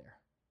out there.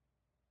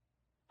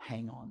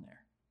 Hang on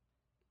there.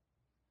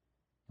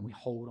 And we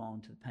hold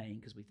on to the pain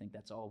because we think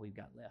that's all we've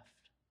got left.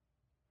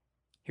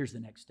 Here's the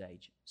next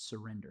stage,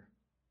 surrender.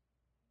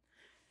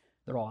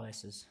 They're all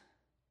S's.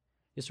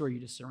 This is where you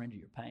just surrender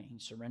your pain. You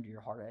surrender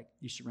your heartache.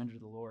 You surrender to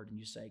the Lord and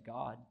you say,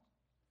 God,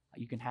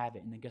 you can have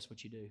it. And then guess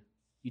what you do?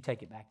 You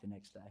take it back the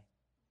next day.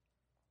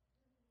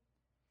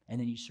 And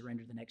then you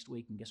surrender the next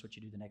week, and guess what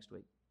you do the next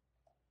week?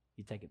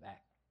 You take it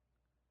back.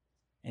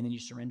 And then you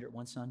surrender it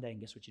one Sunday, and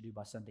guess what you do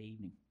by Sunday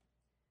evening?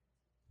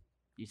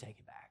 You take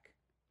it back.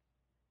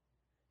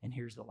 And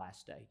here's the last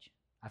stage.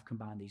 I've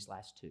combined these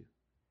last two.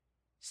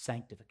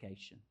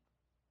 Sanctification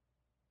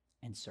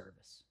and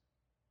service.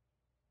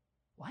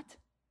 What?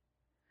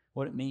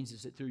 What it means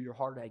is that through your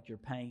heartache, your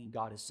pain,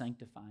 God is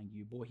sanctifying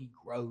you. Boy, He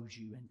grows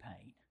you in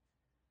pain.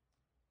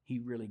 He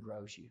really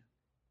grows you.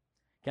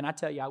 Can I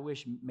tell you, I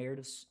wish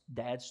Meredith's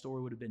dad's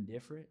story would have been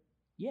different?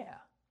 Yeah.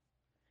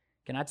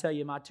 Can I tell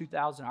you our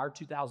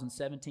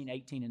 2017,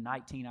 18, and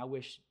 19, I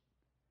wish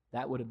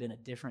that would have been a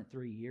different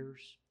 3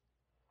 years?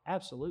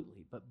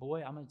 Absolutely. But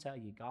boy, I'm going to tell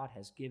you, God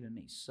has given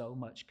me so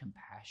much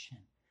compassion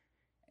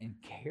and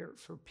care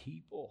for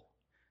people.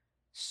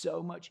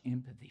 So much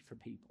empathy for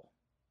people.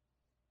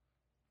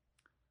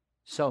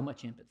 So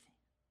much empathy.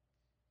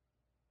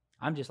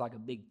 I'm just like a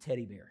big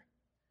teddy bear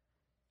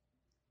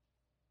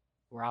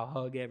where I'll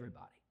hug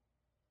everybody.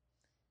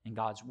 And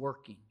God's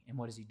working. And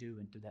what is He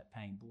doing through that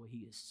pain? Boy, He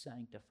is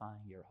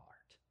sanctifying your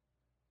heart.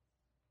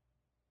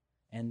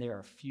 And there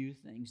are few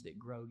things that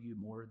grow you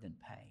more than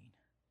pain.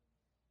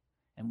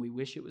 And we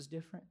wish it was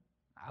different.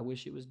 I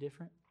wish it was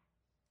different.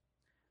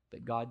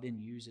 But God then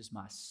uses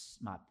my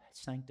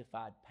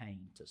sanctified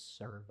pain to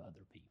serve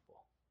other people.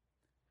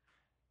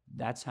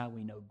 That's how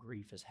we know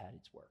grief has had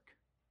its work.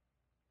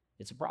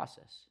 It's a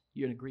process.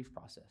 You're in a grief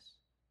process.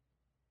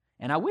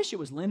 And I wish it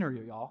was linear,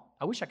 y'all.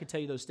 I wish I could tell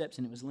you those steps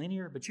and it was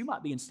linear, but you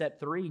might be in step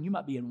 3 and you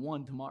might be in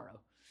 1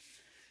 tomorrow.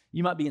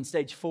 You might be in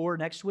stage 4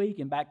 next week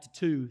and back to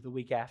 2 the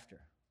week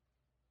after.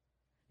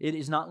 It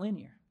is not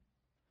linear,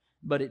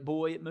 but it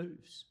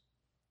moves.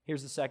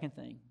 Here's the second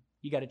thing.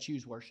 You got to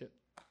choose worship.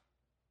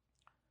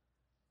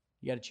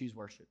 You got to choose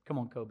worship. Come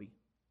on, Kobe.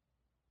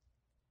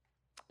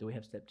 Do we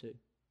have step 2?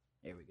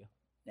 There we go.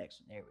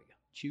 Next one. There we go.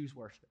 Choose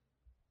worship.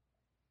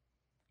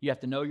 You have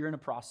to know you're in a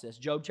process.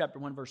 Job chapter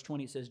 1, verse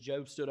 20, it says,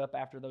 Job stood up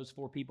after those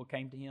 4 people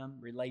came to him,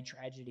 relayed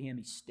tragedy to him.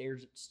 He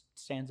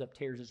stands up,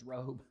 tears his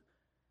robe,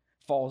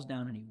 falls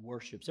down, and he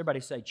worships. Everybody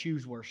say,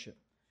 choose worship.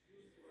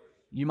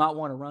 You might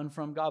want to run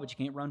from God, but you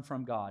can't run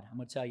from God. I'm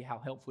going to tell you how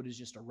helpful it is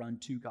just to run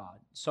to God.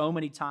 So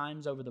many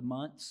times over the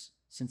months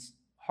since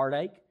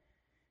heartache,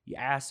 you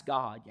ask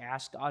God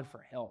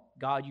for help.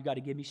 God, you got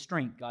to give me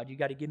strength. God, you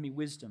got to give me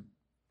wisdom.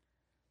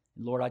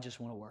 And Lord, I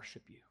just want to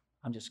worship you.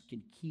 I'm just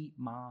going to keep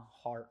my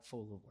heart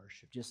full of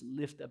worship. Just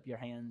lift up your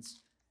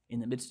hands in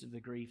the midst of the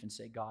grief and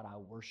say, God, I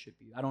worship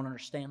you. I don't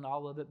understand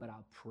all of it, but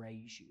I'll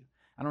praise you.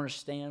 I don't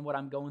understand what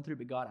I'm going through,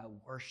 but God, I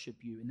worship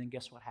you. And then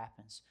guess what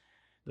happens?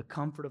 The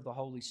comfort of the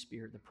Holy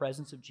Spirit, the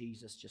presence of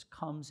Jesus just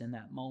comes in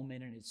that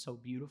moment, and it's so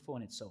beautiful,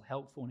 and it's so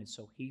helpful, and it's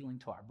so healing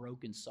to our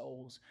broken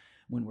souls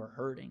when we're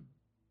hurting.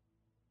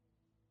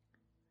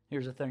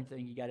 Here's the third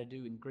thing you got to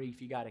do in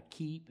grief. You got to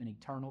keep an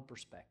eternal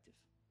perspective.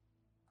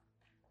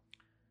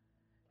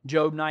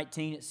 Job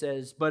 19, it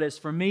says, but as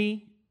for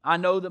me, I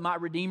know that my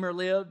Redeemer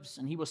lives,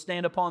 and He will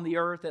stand upon the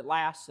earth at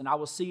last, and I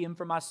will see Him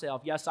for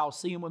myself. Yes, I'll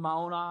see Him with my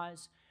own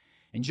eyes.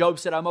 And Job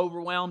said, I'm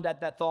overwhelmed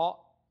at that thought.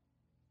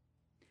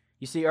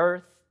 You see,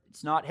 earth,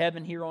 it's not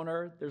heaven here on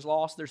earth. There's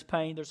loss, there's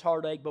pain, there's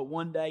heartache, but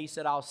one day, he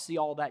said, I'll see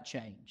all that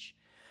change.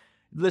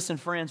 Listen,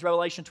 friends,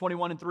 Revelation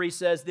 21:3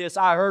 says this,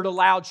 I heard a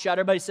loud shout.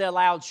 Everybody say a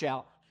loud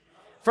shout.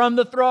 From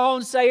the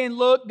throne saying,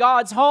 look,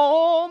 God's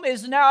home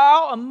is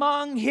now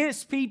among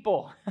His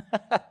people.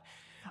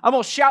 I'm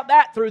going to shout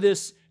that through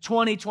this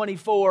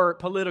 2024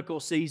 political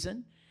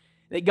season.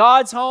 That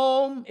God's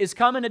home is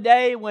coming a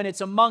day when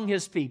it's among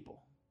His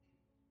people.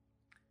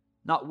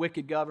 Not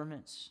wicked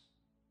governments.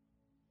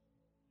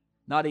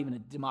 Not even a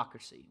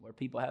democracy where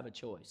people have a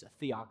choice. A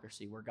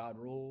theocracy where God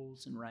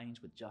rules and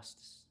reigns with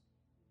justice.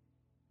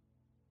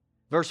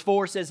 Verse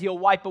 4 says He'll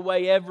wipe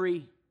away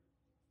every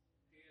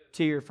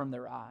tear from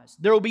their eyes.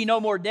 There will be no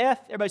more death.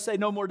 Everybody say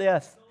no more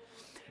death.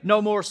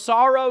 No more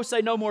sorrow.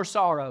 Say no more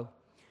sorrow.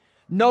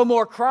 No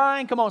more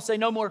crying. Come on, say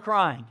no more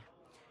crying.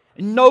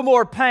 No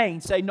more pain.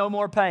 Say no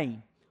more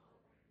pain.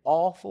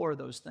 All 4 of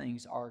those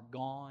things are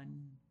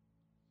gone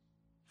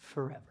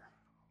forever.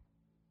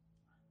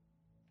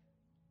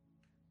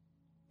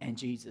 And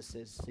Jesus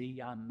says,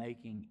 see, I'm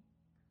making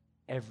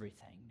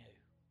everything new.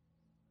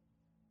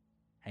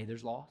 Hey,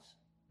 there's loss.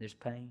 There's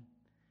pain.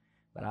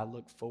 But I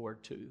look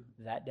forward to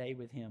that day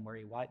with Him where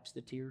He wipes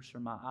the tears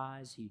from my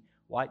eyes. He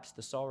wipes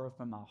the sorrow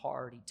from my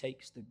heart. He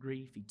takes the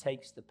grief. He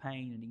takes the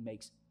pain. And He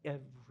makes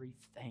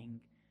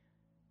everything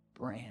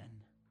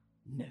brand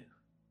new.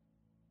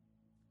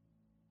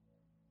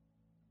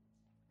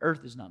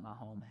 Earth is not my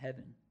home.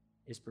 Heaven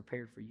is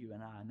prepared for you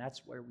and I. And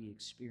that's where we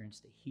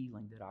experience the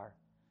healing that our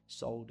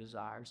soul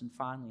desires. And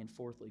finally and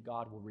fourthly,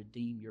 God will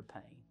redeem your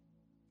pain.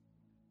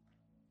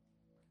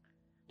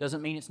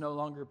 Doesn't mean it's no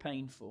longer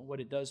painful. What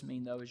it does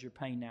mean, though, is your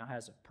pain now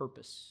has a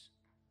purpose.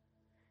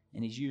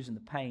 And He's using the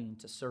pain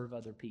to serve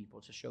other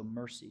people, to show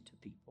mercy to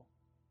people,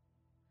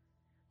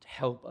 to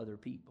help other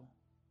people.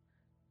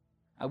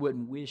 I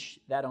wouldn't wish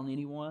that on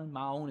anyone,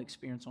 my own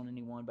experience on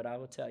anyone, but I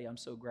will tell you I'm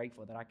so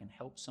grateful that I can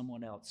help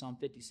someone else. Psalm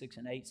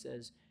 56:8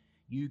 says,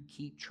 You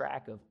keep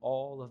track of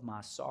all of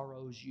my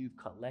sorrows. You've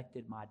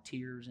collected my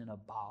tears in a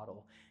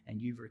bottle, and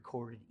you've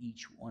recorded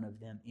each one of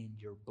them in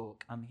your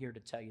book. I'm here to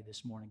tell you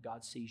this morning,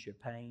 God sees your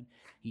pain.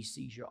 He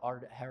sees your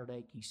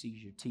heartache. He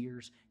sees your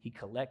tears. He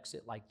collects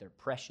it like they're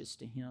precious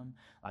to Him,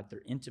 like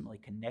they're intimately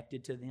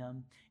connected to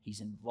them.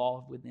 He's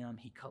involved with them.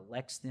 He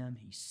collects them.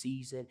 He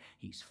sees it.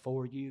 He's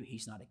for you.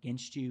 He's not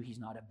against you. He's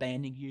not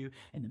abandoning you.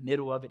 In the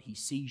middle of it, He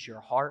sees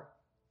your heart.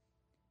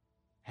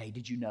 Hey,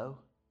 did you know?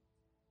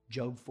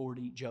 Job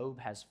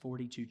has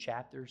 42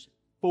 chapters.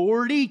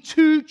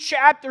 42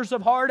 chapters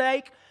of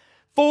heartache.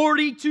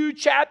 42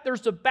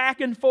 chapters of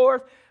back and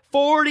forth.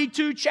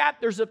 42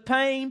 chapters of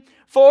pain.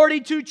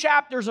 42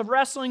 chapters of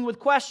wrestling with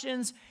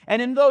questions.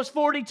 And in those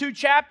 42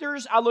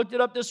 chapters, I looked it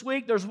up this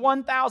week, there's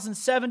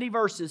 1,070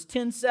 verses,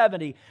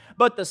 1070.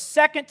 But the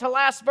second to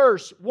last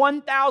verse,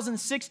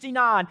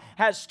 1,069,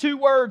 has 2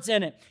 words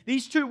in it.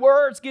 These 2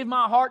 words give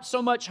my heart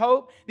so much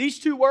hope. These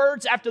 2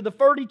 words, after the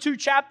 32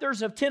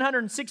 chapters of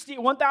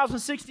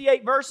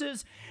 1,068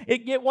 verses,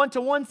 it get 1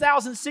 to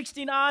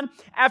 1,069.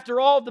 After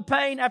all the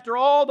pain, after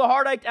all the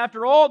heartache,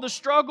 after all the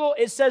struggle,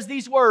 it says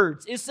these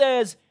words. It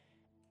says,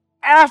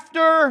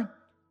 after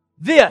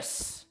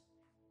this,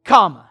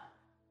 comma.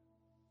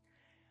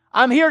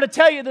 I'm here to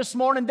tell you this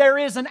morning, there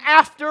is an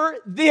after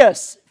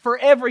this for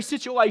every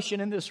situation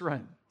in this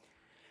room.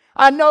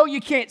 I know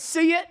you can't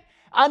see it.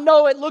 I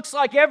know it looks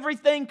like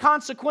everything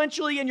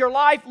consequentially in your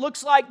life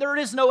looks like there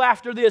is no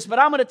after this. But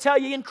I'm going to tell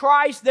you, in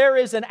Christ, there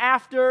is an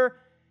after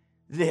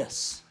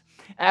this.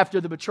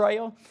 After the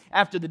betrayal,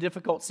 after the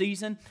difficult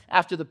season,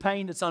 after the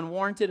pain that's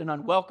unwarranted and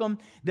unwelcome,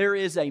 there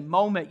is a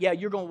moment. Yeah,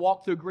 you're going to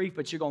walk through grief,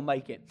 but you're going to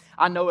make it.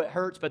 I know it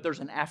hurts, but there's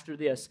an after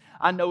this.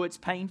 I know it's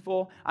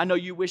painful. I know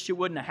you wish it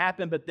wouldn't have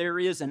happened, but there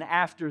is an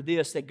after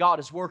this that God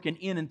is working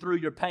in and through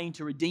your pain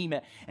to redeem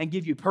it and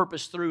give you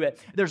purpose through it.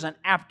 There's an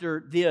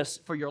after this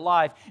for your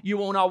life. You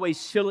won't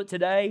always feel it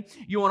today.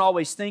 You won't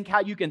always think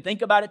how you can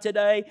think about it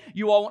today.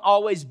 You won't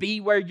always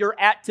be where you're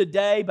at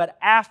today, but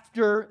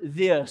after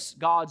this,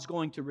 God's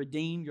going to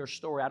redeem your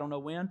story. I don't know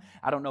when,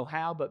 I don't know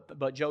how,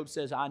 but Job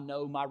says, I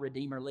know my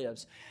Redeemer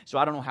lives. So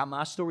I don't know how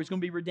my story is going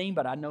to be redeemed,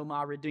 but I know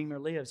my Redeemer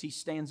lives. He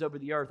stands over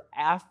the earth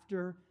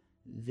after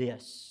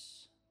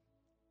this.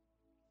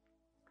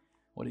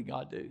 What did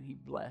God do? He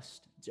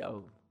blessed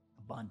Job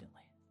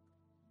abundantly.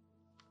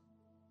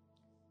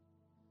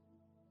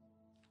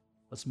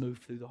 Let's move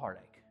through the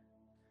heartache.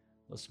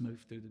 Let's move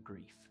through the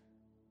grief.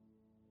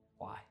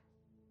 Why?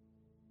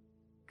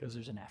 Because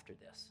there's an after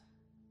this.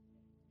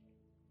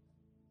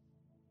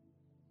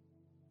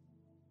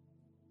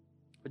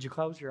 Would you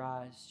close your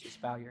eyes?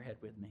 Just bow your head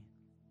with me.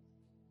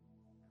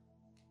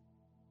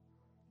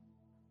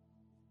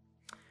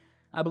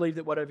 I believe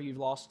that whatever you've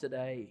lost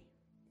today,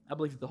 I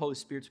believe that the Holy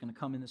Spirit's going to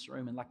come in this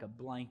room and like a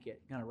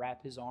blanket, going to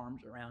wrap His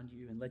arms around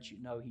you and let you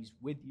know He's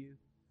with you,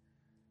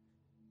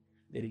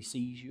 that He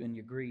sees you in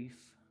your grief.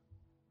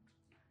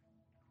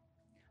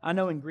 I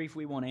know in grief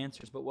we want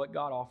answers, but what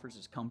God offers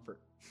is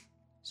comfort.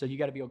 So you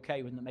got to be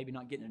okay with maybe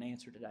not getting an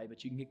answer today,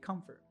 but you can get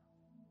comfort.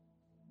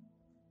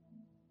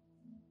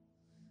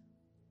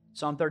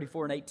 Psalm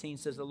 34:18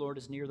 says, the Lord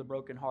is near the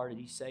brokenhearted.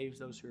 He saves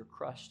those who are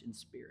crushed in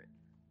spirit.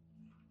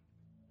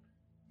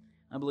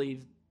 I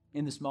believe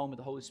in this moment,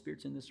 the Holy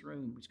Spirit's in this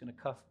room. He's going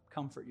to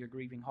comfort your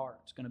grieving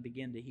heart. It's going to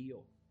begin to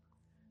heal.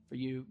 For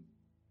you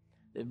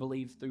that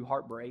believe through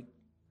heartbreak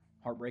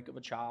of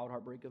a child,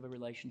 heartbreak of a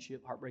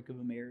relationship, heartbreak of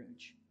a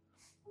marriage,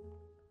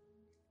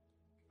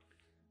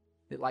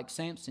 that like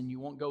Samson, you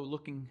won't go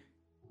looking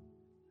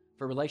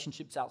for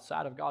relationships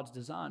outside of God's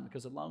design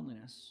because of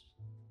loneliness.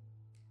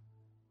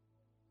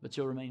 But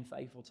you'll remain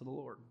faithful to the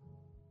Lord.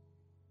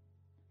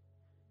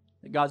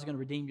 That God's going to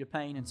redeem your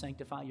pain and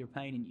sanctify your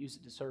pain and use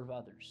it to serve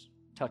others,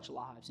 touch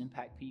lives,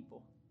 impact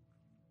people.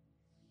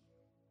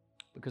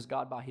 Because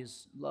God, by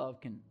His love,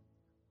 can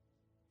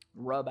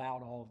rub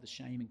out all of the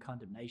shame and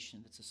condemnation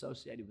that's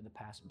associated with a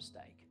past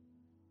mistake.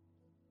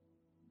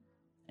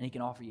 And He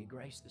can offer you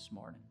grace this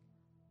morning.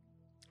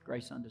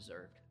 Grace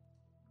undeserved.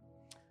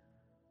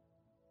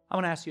 I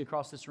want to ask you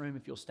across this room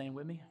if you'll stand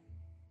with me.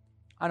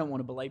 I don't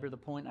want to belabor the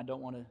point. I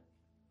don't want to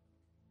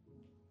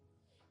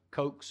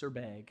coax or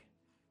beg.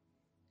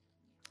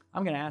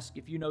 I'm going to ask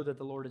if you know that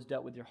the Lord has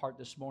dealt with your heart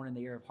this morning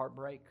in the area of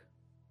heartbreak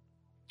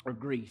or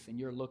grief, and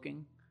you're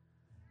looking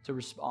to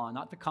respond,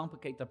 not to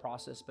complicate the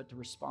process, but to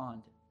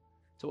respond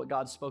to what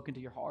God's spoken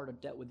to your heart or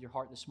dealt with your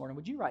heart this morning.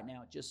 Would you right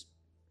now, just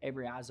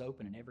every eye's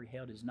open and every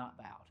head is not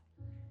bowed,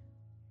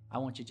 I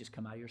want you to just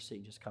come out of your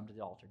seat, just come to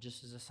the altar,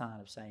 just as a sign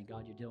of saying,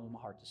 God, you're dealing with my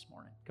heart this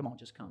morning. Come on,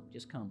 just come,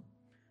 just come.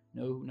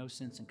 No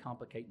sense in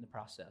complicating the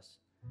process.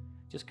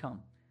 Just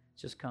come,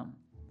 just come.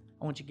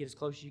 I want you to get as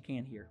close as you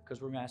can here,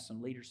 because we're going to ask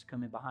some leaders to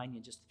come in behind you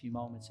in just a few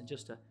moments and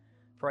just to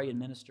pray and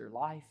minister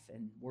life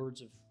and words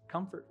of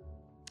comfort.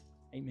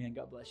 Amen.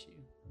 God bless you.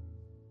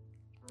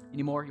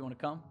 Any more? You want to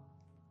come?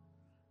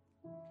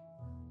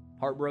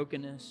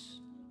 Heartbrokenness,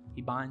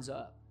 He binds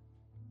up.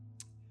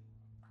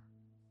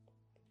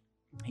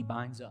 He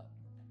binds up.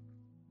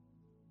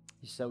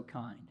 He's so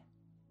kind.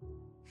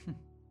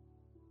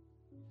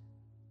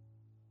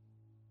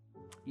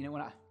 You know,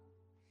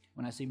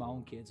 when I see my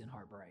own kids in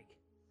heartbreak,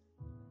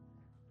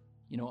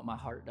 you know what my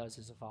heart does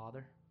as a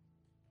father?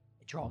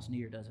 It draws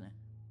near, doesn't it?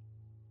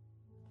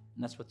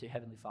 And that's what the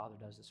Heavenly Father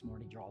does this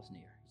morning. He draws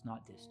near. He's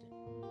not distant.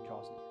 He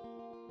draws near.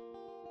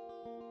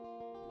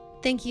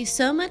 Thank you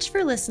so much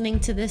for listening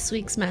to this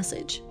week's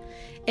message.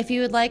 If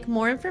you would like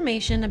more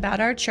information about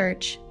our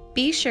church,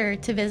 be sure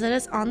to visit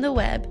us on the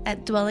web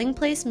at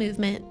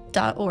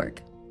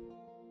dwellingplacemovement.org.